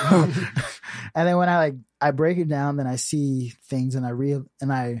that too. And then when I break it down, then I see things and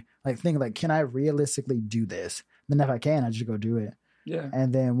I think like, can I realistically do this? Then if I can, I just go do it. Yeah.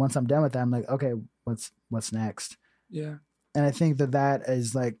 And then once I'm done with that, I'm like, okay, what's next? Yeah. And I think that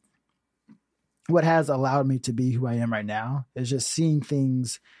is like what has allowed me to be who I am right now is just seeing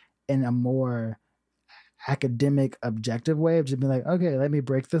things in a more academic, objective way of just being like, okay, let me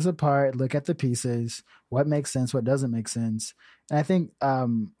break this apart, look at the pieces, what makes sense, what doesn't make sense. And I think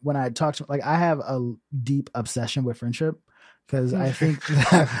when I talk to, like, I have a deep obsession with friendship because I think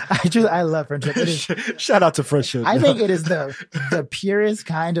that I love friendship. It is, shout out to friendship. I think it is the purest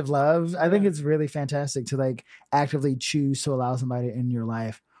kind of love. I think it's really fantastic to like actively choose to allow somebody in your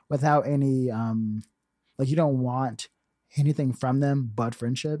life without any like you don't want anything from them but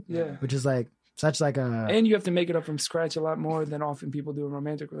friendship. Yeah, which is like such like a, and you have to make it up from scratch a lot more than often people do in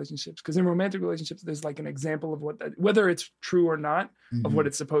romantic relationships, because in romantic relationships there's like an example of what that, whether it's true or not, of what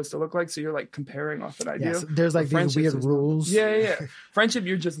it's supposed to look like, so you're like comparing off an idea. Yes, there's like these weird rules. Yeah. Friendship,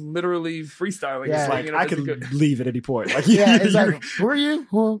 you're just literally freestyling. Yeah, like I could leave at any point. Like, yeah, it's like, who are you?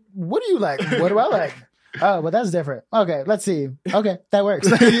 Well, what do you like? What do I like? Oh, well, that's different. Okay, let's see. Okay, that works.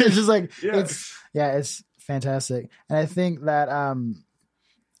 It's just like it's fantastic. And I think that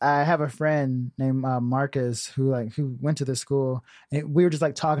I have a friend named Marcus who went to this school, and we were just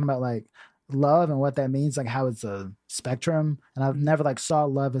like talking about like love and what that means, like how it's a spectrum. And I've never like saw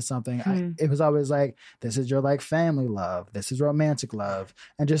love as something. It was always like, this is your like family love, this is romantic love,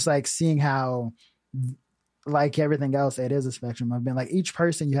 and just like seeing how like everything else, it is a spectrum. I've been like, each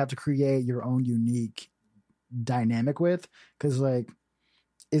person you have to create your own unique dynamic with, because like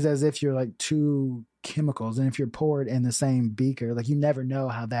it's as if you're like two chemicals, and if you're poured in the same beaker, like you never know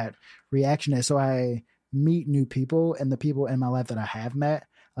how that reaction is. So I meet new people, and the people in my life that I have met,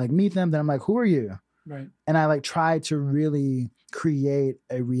 like meet them, then I'm like, who are you? Right. And I like try to really create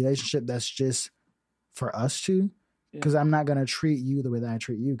a relationship that's just for us two, because I'm not going to treat you the way that I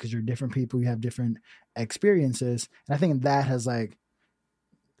treat you, because you're different people, you have different experiences. And I think that has like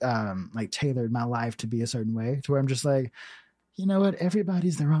tailored my life to be a certain way, to where I'm just like, you know what?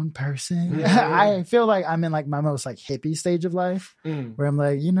 Everybody's their own person. Yeah. I feel like I'm in like my most like hippie stage of life, where I'm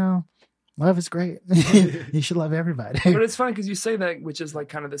like, you know, love is great. You should love everybody. But it's funny because you say that, which is like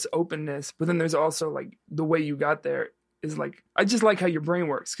kind of this openness, but then there's also like the way you got there is like, I just like how your brain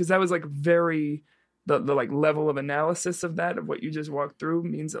works, because that was like very the like level of analysis of that, of what you just walked through,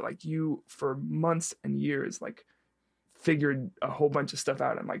 means that like you for months and years like figured a whole bunch of stuff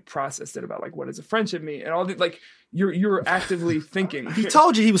out and like processed it about like, what does a friendship mean, and all the like you're actively thinking. He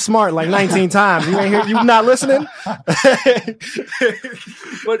told you he was smart like 19 times. You ain't hear, you not listening.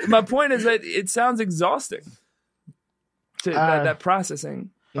 But my point is that it sounds exhausting to that processing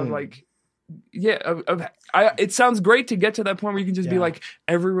of like, it sounds great to get to that point where you can just be like,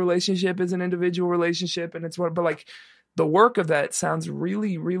 every relationship is an individual relationship, and it's what, but like the work of that sounds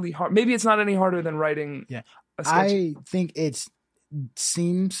really, really hard. Maybe it's not any harder than writing. Yeah. I think it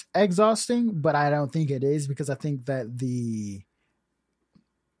seems exhausting, but I don't think it is, because I think that the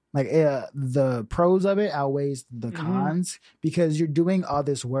pros of it outweighs the cons, because you're doing all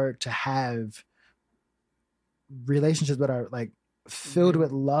this work to have relationships that are like filled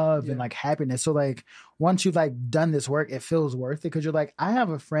with love and like happiness. So like once you've like done this work, it feels worth it, because you're like, I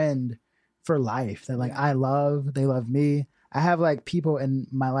have a friend for life that like I love, they love me. I have like people in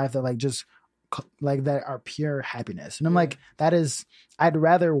my life that like just like that are pure happiness, and I'm like, that is, I'd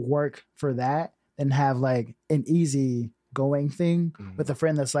rather work for that than have like an easy going thing with a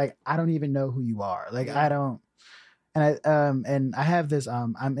friend that's like, I don't even know who you are, like I don't. And I have this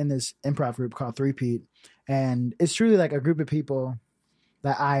I'm in this improv group called Three-Peat, and it's truly like a group of people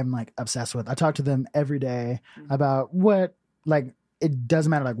that I'm like obsessed with. I talk to them every day about what, like, it doesn't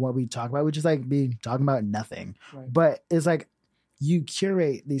matter like what we talk about, we just like be talking about nothing, but it's like you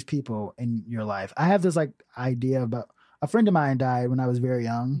curate these people in your life. I have this like idea about, a friend of mine died when I was very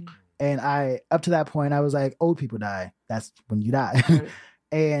young. And up to that point, I was like, old people die. That's when you die. Right.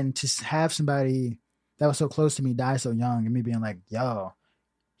 And to have somebody that was so close to me die so young, and me being like, yo,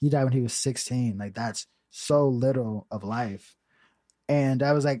 he died when he was 16. Like, that's so little of life. And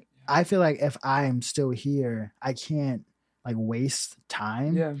I was like, I feel like if I'm still here, I can't like waste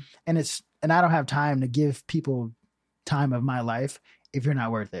time. Yeah. And I don't have time to give people time of my life if you're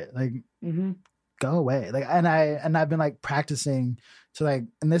not worth it. Like, go away. Like, and I've been like practicing to like,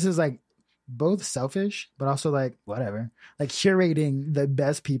 and this is like both selfish, but also like whatever, like curating the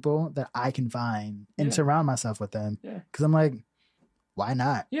best people that I can find and surround myself with them. Yeah. Cause I'm like, why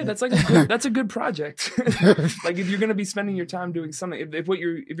not? Yeah, that's like that's a good project. Like if you're going to be spending your time doing something, if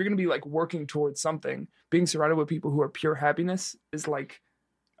you're going to be like working towards something, being surrounded with people who are pure happiness is like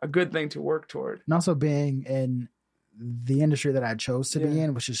a good thing to work toward. And also being in the industry that I chose to be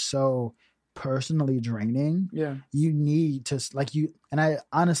in, which is so personally draining. Yeah. You need to and I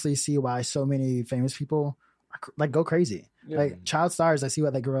honestly see why so many famous people like go crazy. Yeah. Like child stars, I see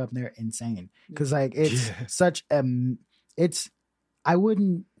why they grow up and they're insane. Cause like it's such I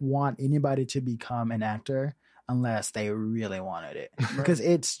wouldn't want anybody to become an actor unless they really wanted it. Because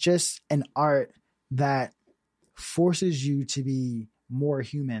it's just an art that forces you to be more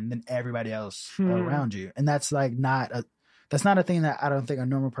human than everybody else around you. And that's like that's not a thing that I don't think a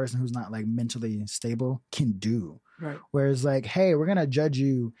normal person who's not like mentally stable can do. Right. Whereas like, hey, we're going to judge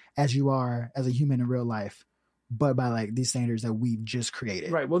you as you are as a human in real life, but by like these standards that we've just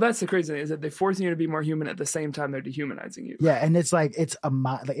created. Right. Well, that's the crazy thing is that they're forcing you to be more human at the same time they're dehumanizing you. Yeah. And it's like,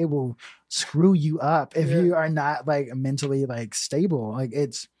 like it will screw you up if you are not like mentally like stable. Like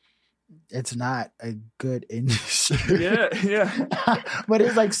it's not a good industry. Yeah. But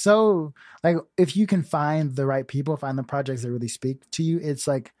it's like, so like if you can find the right people, find the projects that really speak to you, it's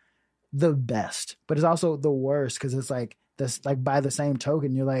like the best, but it's also the worst. Cause it's like this, like by the same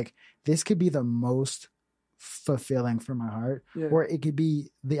token, you're like, this could be the most fulfilling for my heart, or it could be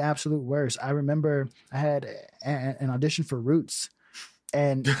the absolute worst. I remember I had an audition for Roots.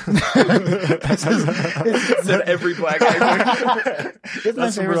 And it's every black actor.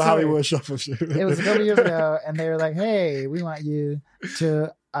 That's a real Hollywood shuffle shit. It was a couple years ago, and they were like, "Hey, we want you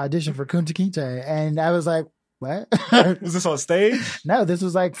to audition for Kunta Kinte," and I was like, "What?" Was this on stage? No, this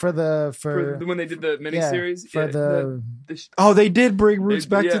was like for when they did the miniseries. They did bring Roots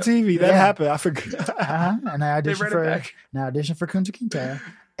back to TV. That happened. I forgot. And I auditioned for Kunta Kinte.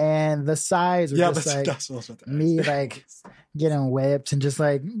 And the sides were just like me, like getting whipped and just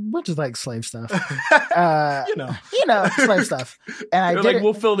like bunch of like slave stuff, you know, slave stuff. And I did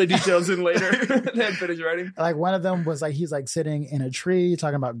we'll fill the details in later. Then finish writing. Like one of them was like he's like sitting in a tree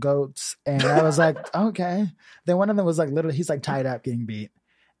talking about goats, and I was like, okay. Then one of them was like literally he's like tied up getting beat,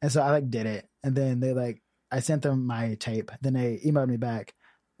 and so I like did it, and then they like I sent them my tape. Then they emailed me back.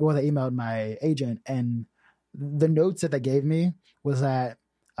 Well, they emailed my agent, and the notes that they gave me was that.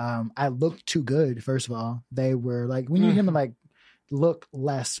 I looked too good. First of all, they were like, we need him to like look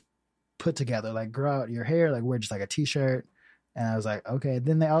less put together, like grow out your hair, like wear just like a t-shirt. And I was like, okay.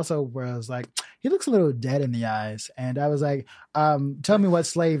 Then they also was like, he looks a little dead in the eyes. And I was like, tell me what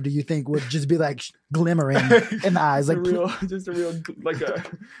slave do you think would just be like glimmering in the eyes? Like just a real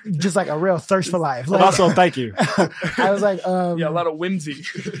thirst for life. Like, also, thank you. I was like, a lot of whimsy.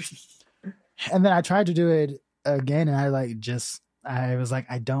 And then I tried to do it again, and I was like,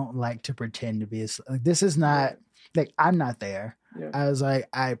 I don't like to pretend to be like, this is not like, I'm not there. Yeah. I was like,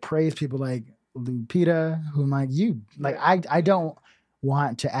 I praise people like Lupita, who I'm like, you, like, I don't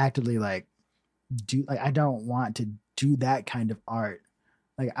want to actively like do, like, I don't want to do that kind of art.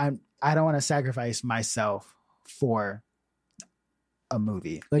 Like, I don't want to sacrifice myself for a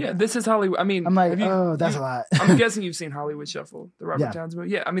movie. Like, yeah, this is Hollywood. I mean, I'm like, that's a lot. I'm guessing you've seen Hollywood Shuffle, the Robert Towns movie.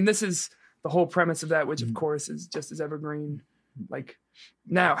 Yeah. I mean, this is the whole premise of that, which of course is just as evergreen. Like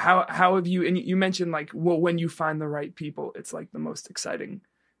now, how have you, and you mentioned like, well, when you find the right people, it's like the most exciting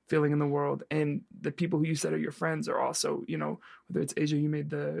feeling in the world. And the people who you said are your friends are also, you know, whether it's Asia you made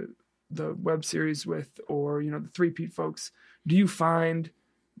the web series with, or, you know, the Three-Peat folks, do you find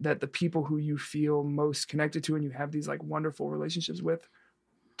that the people who you feel most connected to and you have these like wonderful relationships with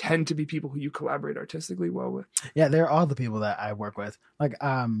tend to be people who you collaborate artistically well with? Yeah, they're all the people that I work with. Like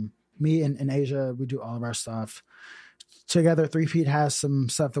me and Asia, we do all of our stuff together. Three-Peat has some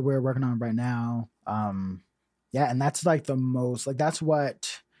stuff that we're working on right now. And that's like the most, like, that's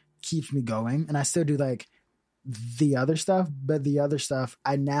what keeps me going. And I still do like the other stuff, but the other stuff,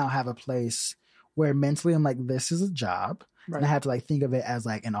 I now have a place where mentally I'm like, this is a job. Right. And I have to like think of it as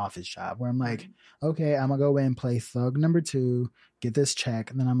like an office job where I'm like, okay, I'm gonna go in, play thug number 2, get this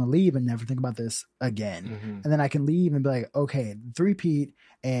check, and then I'm gonna leave and never think about this again. Mm-hmm. And then I can leave and be like, okay, Three-Peat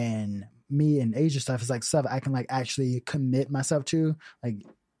and me and Asia stuff is like stuff I can like actually commit myself to, like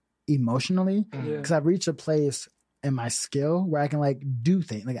emotionally, because I've reached a place in my skill where I can like do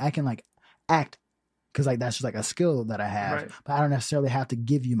things, like I can like act because like that's just like a skill that I have. Right. But I don't necessarily have to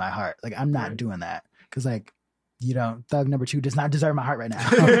give you my heart. Like I'm not Right. doing that because like you know, thug number 2 does not deserve my heart right now.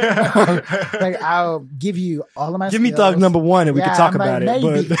 Like I'll give you all of my. Give me skills. thug number 1 and we can talk I'm about like,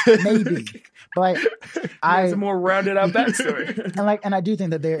 it. maybe. But like It's a more rounded out backstory. and I do think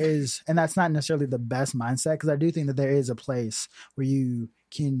that there is, and that's not necessarily the best mindset because I do think that there is a place where you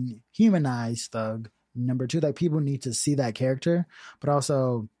can humanize thug number 2. Like people need to see that character, but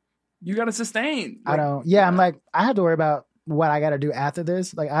also You got to sustain. I don't. Yeah, I'm like I have to worry about what I got to do after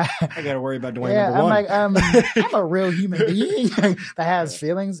this. Like I got to worry about Dwayne yeah, number 1. I'm like I'm a real human being that has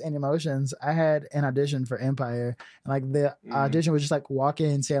feelings and emotions. I had an audition for Empire, and like the audition was just like walk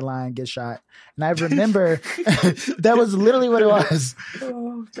in, say a line, get shot. And I remember that was literally what it was.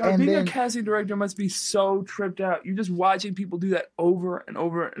 Oh, God. And Being then- a casting director must be so tripped out. You're just watching people do that over and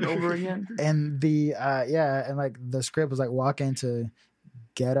over and over again. And the and like the script was like walk into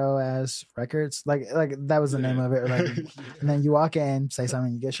ghetto ass records, like that was the name of it. Like, and then you walk in, say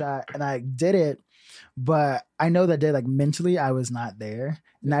something, you get shot, and I did it. But I know that day, like mentally, I was not there,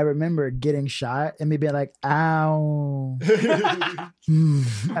 and I remember getting shot and me being like, "Ow,"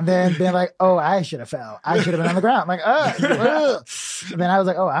 and then being like, "Oh, I should have fell. I should have been on the ground." I'm like, ugh. And then I was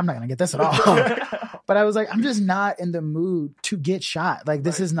like, "Oh, I'm not gonna get this at all." But I was like, I'm just not in the mood to get shot. Like,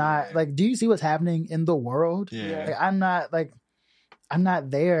 this is not like. Do you see what's happening in the world? Yeah. Like, I'm not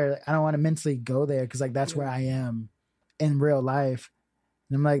there. I don't want to mentally go there because like that's where I am in real life.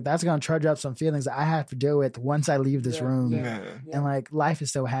 And I'm like, that's gonna trudge up some feelings that I have to deal with once I leave this room. Yeah. And like life is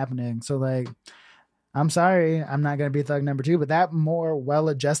still happening. So like I'm sorry, I'm not gonna be thug number 2, but that more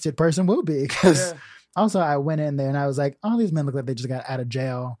well-adjusted person will be. Because also I went in there and I was like, oh, these men look like they just got out of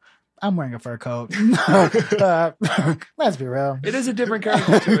jail. I'm wearing a fur coat. Let's be real. It is a different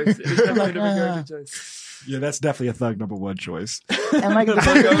character choice. It is definitely a different character choice. Yeah, that's definitely a thug number 1 choice. And like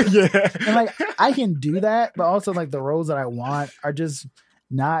Yeah. and like I can do that, but also like the roles that I want are just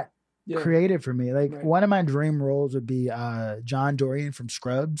not created for me. Like one of my dream roles would be John Dorian from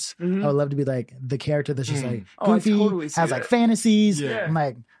Scrubs. I would love to be like the character that's just like goofy, I totally see has like that. fantasies. Yeah. I'm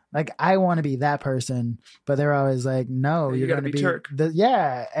like I want to be that person, but they're always like, no, You you're gotta gonna be Turk.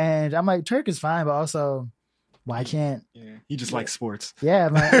 And I'm like, Turk is fine, but also why can't? Yeah. He just likes sports. Yeah,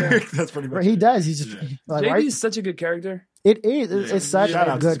 man. That's pretty much He it. does. He's just like JD is such a good character. it is. It's such Shout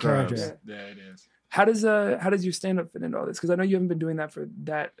a out to good Scrubs. character. Yeah, it is. How does your stand up fit into all this? Because I know you haven't been doing that for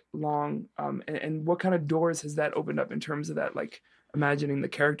that long. And what kind of doors has that opened up in terms of that, like imagining the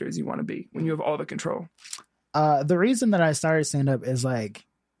characters you want to be when you have all the control? The reason that I started stand up is like,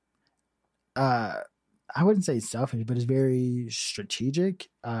 I wouldn't say selfish, but it's very strategic.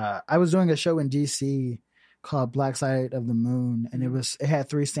 I was doing a show in DC called Black Side of the Moon, and it had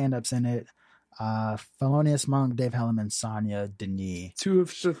 3 stand-ups in it. Felonious Monk, Dave Hellerman, Sonia Denis. 2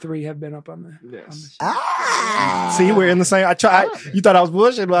 of the 3 have been up on the. Yes. See, we're in the same. You thought I was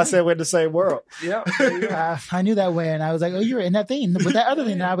bullshitting when I said we're in the same world. Yeah. I knew that way, and I was like, "Oh, you were in that thing with that other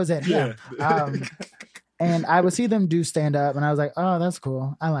thing that I was in." Yeah. And I would see them do stand up, and I was like, "Oh, that's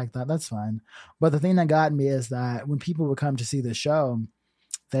cool. I like that. That's fine." But the thing that got me is that when people would come to see the show,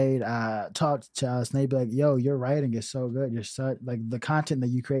 they'd talk to us, and they'd be like, "Yo, your writing is so good. You're such like the content that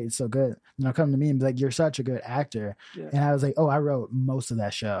you create is so good." And they'll come to me and be like, "You're such a good actor." Yeah. And I was like, "Oh, I wrote most of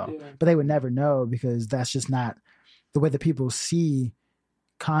that show," Yeah. but they would never know because that's just not the way that people see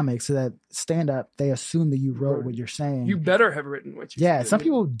comics. So that stand up, they assume that you wrote what you're saying. You better have written what you Yeah, said. some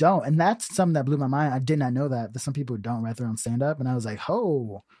people don't, and that's something that blew my mind. I did not know that some people don't write their own stand up, and I was like,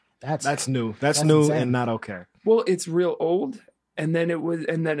 "Oh, That's new. That's That's new insane. and not okay." Well, it's real old, and then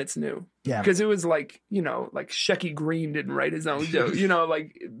it's new. yeah." Because it was like, like Shecky Green didn't write his own joke.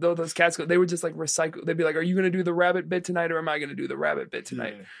 Like those cats, they would just like recycle. They'd be like, "Are you going to do the rabbit bit tonight, or am I going to do the rabbit bit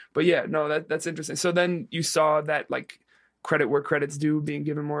tonight?" Yeah. But yeah, no, that's interesting. So then you saw that like credit where credit's due being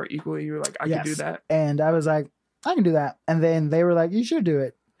given more equally. You were like, I can do that. And I was like, I can do that. And then they were like, you should do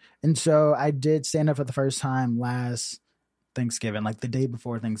it. And so I did stand up for the first time last Thanksgiving, like the day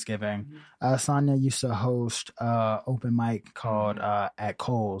before Thanksgiving. Sonia used to host open mic called at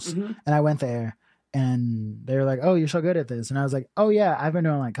Cole's. Mhm. And I went there and they were like, oh, you're so good at this. And I was like, oh yeah, I've been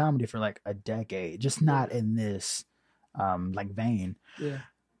doing like comedy for like a decade, just not in this like vein. Yeah.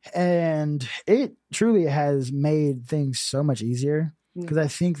 And it truly has made things so much easier because I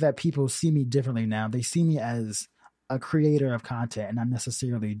think that people see me differently now. They see me as a creator of content and not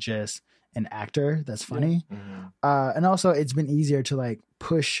necessarily just an actor that's funny. And also it's been easier to like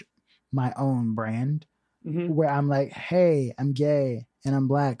push my own brand where I'm like, hey, I'm gay and I'm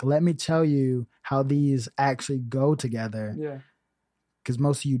black. Let me tell you how these actually go together. Yeah. Because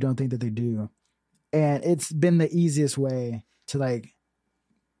most of you don't think that they do. And it's been the easiest way to like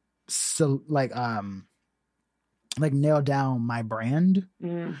so like nail down my brand.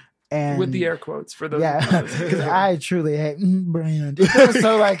 And with the air quotes for those. Yeah, because I truly hate brand. It feels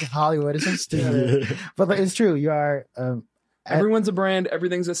so like Hollywood. It's so stupid, but like, it's true. You are. Everyone's a brand.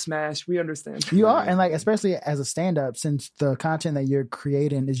 Everything's a smash. We understand. You are, and like especially as a stand-up, since the content that you're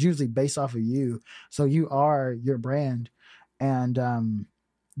creating is usually based off of you, so you are your brand. And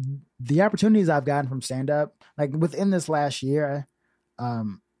the opportunities I've gotten from stand-up, like within this last year,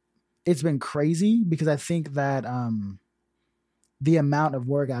 it's been crazy because I think that the amount of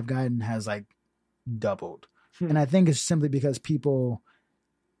work I've gotten has like doubled. And I think it's simply because people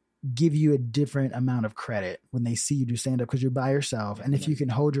give you a different amount of credit when they see you do stand up because you're by yourself. And if you can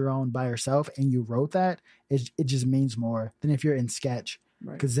hold your own by yourself and you wrote that, it just means more than if you're in sketch.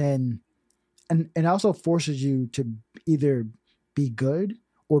 Because then, and it also forces you to either be good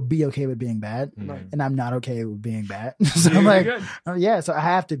or be okay with being bad. And I'm not okay with being bad. So I'm like, so I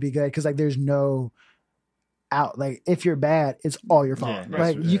have to be good because like there's no out. Like if you're bad, it's all your fault.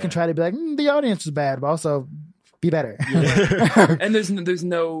 Like you can try to be like the audience is bad, but also be better. And there's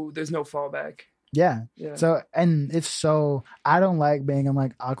no fallback. Yeah. So, and it's so, I don't like being in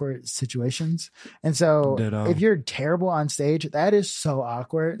like awkward situations. And so if you're terrible on stage, that is so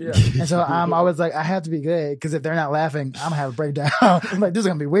awkward. And so I'm always like, I have to be good because if they're not laughing, I'm gonna have a breakdown. I'm like, this is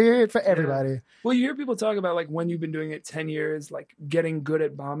gonna be weird for everybody. Well, you hear people talk about like when you've been doing it 10 years, like getting good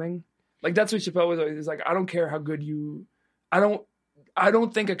at bombing. Like that's what Chappelle was always like, I don't care how good I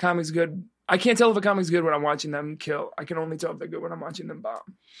don't think a comic's good. I can't tell if a comic's good when I'm watching them kill. I can only tell if they're good when I'm watching them bomb.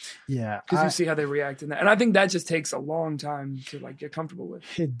 Yeah. Because you see how they react in that. And I think that just takes a long time to like get comfortable with.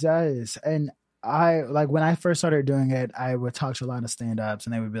 It does. And I like when I first started doing it, I would talk to a lot of stand-ups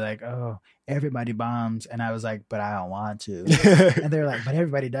and they would be like, oh, everybody bombs. And I was like, but I don't want to. And they were like, but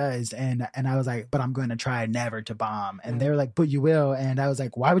everybody does. And I was like, but I'm going to try never to bomb. And they were like, but you will. And I was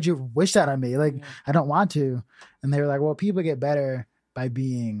like, why would you wish that on me? Like, I don't want to. And they were like, well, people get better by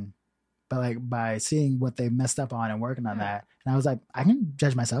seeing what they messed up on and working on that. And I was like, I can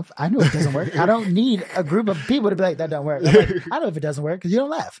judge myself. I know it doesn't work. I don't need a group of people to be like, that don't work. Like, I know if it doesn't work because you don't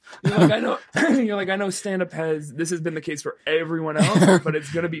laugh. I know stand-up this has been the case for everyone else, but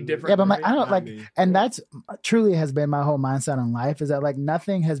it's going to be different. Yeah, but I don't like, and that's truly has been my whole mindset on life is that like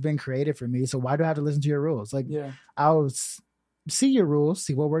nothing has been created for me. So why do I have to listen to your rules? Like I'll see your rules,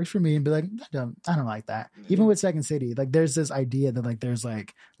 see what works for me, and be like, I don't like that. Even with Second City, like there's this idea that like there's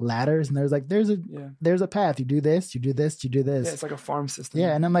like ladders and there's a path. You do this, you do this, you do this. Yeah, it's like a farm system.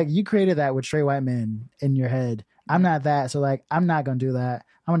 Yeah, and I'm like, you created that with straight white men in your head. I'm not that, so like I'm not gonna do that.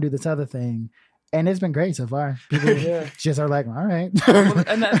 I'm gonna do this other thing. And it's been great so far. People just are like, all right. Well,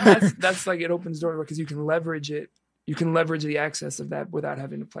 and that's like it opens doors because you can leverage it. You can leverage the access of that without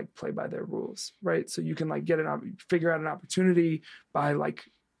having to like play by their rules, right? So you can like figure out an opportunity by like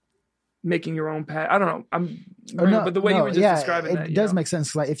making your own path. I don't know. But the way you were just describing it does make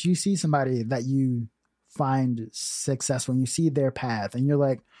sense. Like if you see somebody that you find successful and you see their path and you're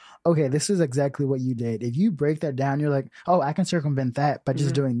like, okay, this is exactly what you did. If you break that down, you're like, oh, I can circumvent that by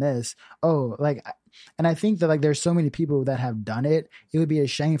just doing this. Oh, like, and I think that like there's so many people that have done it. It would be a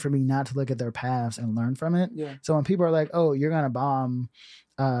shame for me not to look at their paths and learn from it. Yeah. So when people are like, oh, you're going to bomb,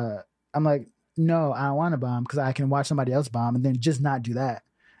 I'm like, no, I don't want to bomb because I can watch somebody else bomb and then just not do that.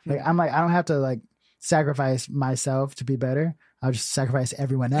 Like, I'm like, I don't have to like sacrifice myself to be better. I'll just sacrifice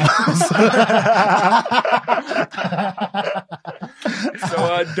everyone else.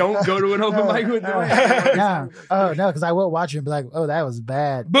 So don't go to an open mic with Dwayne. No. Oh, no, because I will watch you and be like, oh, that was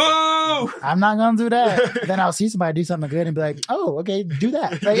bad. Boo! I'm not going to do that. Then I'll see somebody do something good and be like, oh, okay, do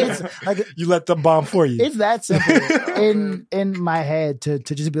that. Like, it's like you let them bomb for you. It's that simple in my head to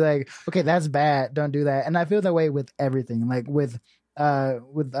just be like, okay, that's bad. Don't do that. And I feel that way with everything. Like with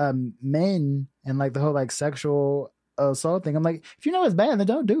men and like the whole like sexual assault thing. I'm like, if you know it's bad, then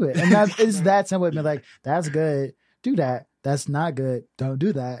don't do it. And it's that simple. It's like, that's good. Do that. That's not good. Don't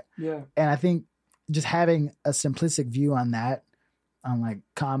do that. Yeah. And I think just having a simplistic view on that, on like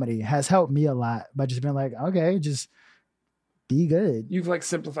comedy, has helped me a lot by just being like, okay, just be good. You've like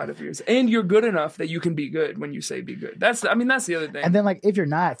simplified it for yourself, and you're good enough that you can be good when you say be good. That's the other thing. And then like if you're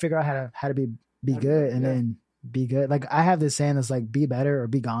not, figure out how to be good, and then be good. Like I have this saying that's like be better or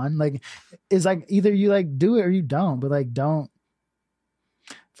be gone. Like it's like either you like do it or you don't, but like don't,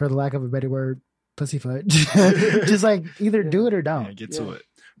 for the lack of a better word, pussyfoot. Just like either do it or don't. Get to it.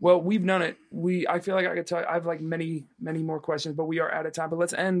 Well, we've done it. I feel like I could tell. I have like many more questions, but we are out of time. But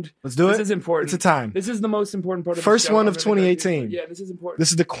let's end. Let's do it. This is important. It's a time. This is the most important part of First the show. one of I'm really glad 2018. Yeah, this is important. This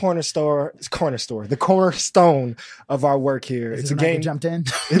is the the cornerstone of our work here. Is It's this a when I game. get jumped in.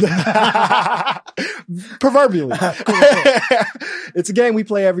 Proverbially. It's a game we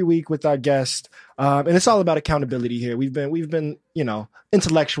play every week with our guest. And it's all about accountability here. We've been,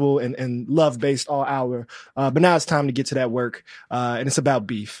 intellectual and love-based all hour. But now it's time to get to that work. And it's about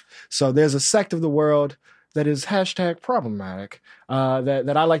beef. So there's a sect of the world that is #problematic,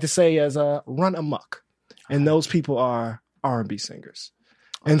 that I like to say as run amok. And those people are R&B singers.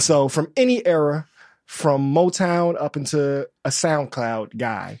 And so from any era, from Motown up into a SoundCloud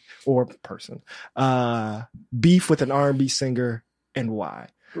guy or person, beef with an R&B singer and why.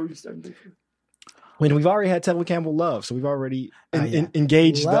 Who are you starting beef with? When we've already had Tevin Campbell Love, so we've already Yeah.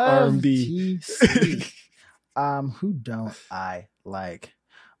 engaged the Love R&B. TC. Who don't I like?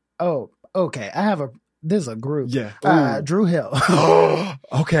 Oh, okay. There's a group. Yeah. Ooh. Drew Hill.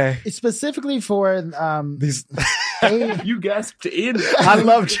 Okay. It's specifically for These You gasped in. I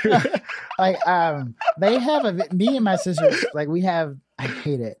love Drew. like they have me and my sister I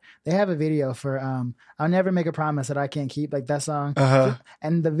hate it. They have a video for I'll never make a promise that I can't keep, like that song. Uh-huh.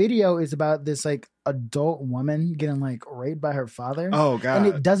 And the video is about this like adult woman getting like raped by her father. Oh God. And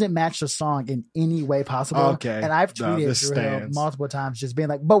it doesn't match the song in any way possible. Okay. And I've No, tweeted this Drew Hill stands. multiple times just being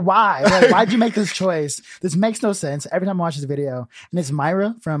like, but why? Like, why'd you make this choice? This makes no sense. Every time I watch this video, and it's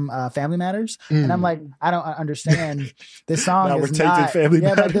Myra from Family Matters. And I'm like, I don't understand. This song Now we're is taking not Family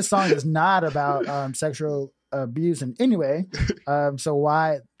but Matters. this song is not about sexual abuse in any way. So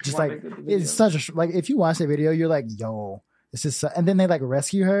why just Why like make it the video? it's such a like if you watch the video, you're like, yo, this is and then they like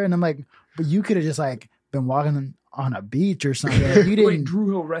rescue her, and I'm like, but you could have just like been walking on a beach or something. You didn't. Wait, Drew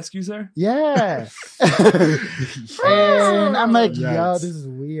Hill rescues her? Yeah. And I'm like, yo, Yikes. this is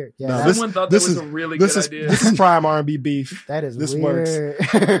weird. Yeah, No, that's- Someone thought that was a really this good is idea. this is prime R&B beef. that is this weird.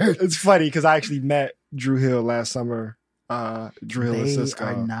 It's funny because I actually met Drew Hill last summer. Drew Hill and They Cisco.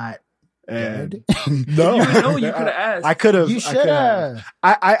 are not And good. no, You didn't know, you could have asked. I could have. You should have.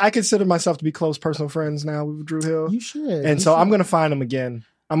 I consider myself to be close personal friends now with Drew Hill, You should. and so I'm gonna find him again.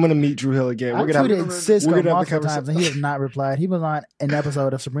 I'm gonna meet Drew Hill again. I We're gonna tweeted have, Cisco we're gonna have multiple the times and he has not replied. He was on an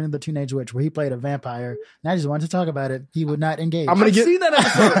episode of Sabrina the Teenage Witch where he played a vampire, and I just wanted to talk about it. He would not engage. I'm gonna I've get. seen that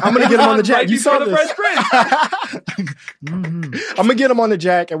episode. I'm gonna get him on the jack. Right You saw before the this. Fresh Prince. Mhm. I'm gonna get him on the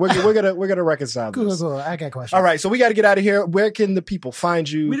jack, and we're gonna reconcile Cool, this. cool. I got questions. All right, so we got to get out of here. Where can the people find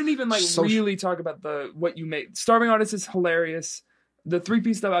you? We didn't even like Social- really talk about what you made. Starving Artist is hilarious. The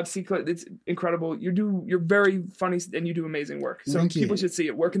 3-piece stuff I've seen, it's incredible. You're very funny and you do amazing work. So Thank you. people should see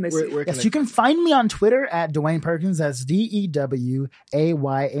it. Where can they see it? Where can Yes, they- you can find me on Twitter at Dwayne Perkins. That's DEWAYNE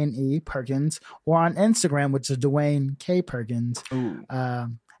Perkins, or on Instagram, which is Dwayne K Perkins. Ooh.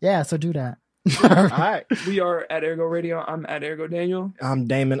 Yeah, so do that. All right. We are at Ergo Radio. I'm at Ergo Daniel. I'm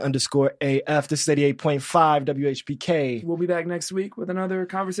Damon_AF. This is 88.5 WHPK. We'll be back next week with another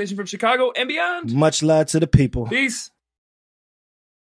conversation from Chicago and beyond. Much love to the people. Peace.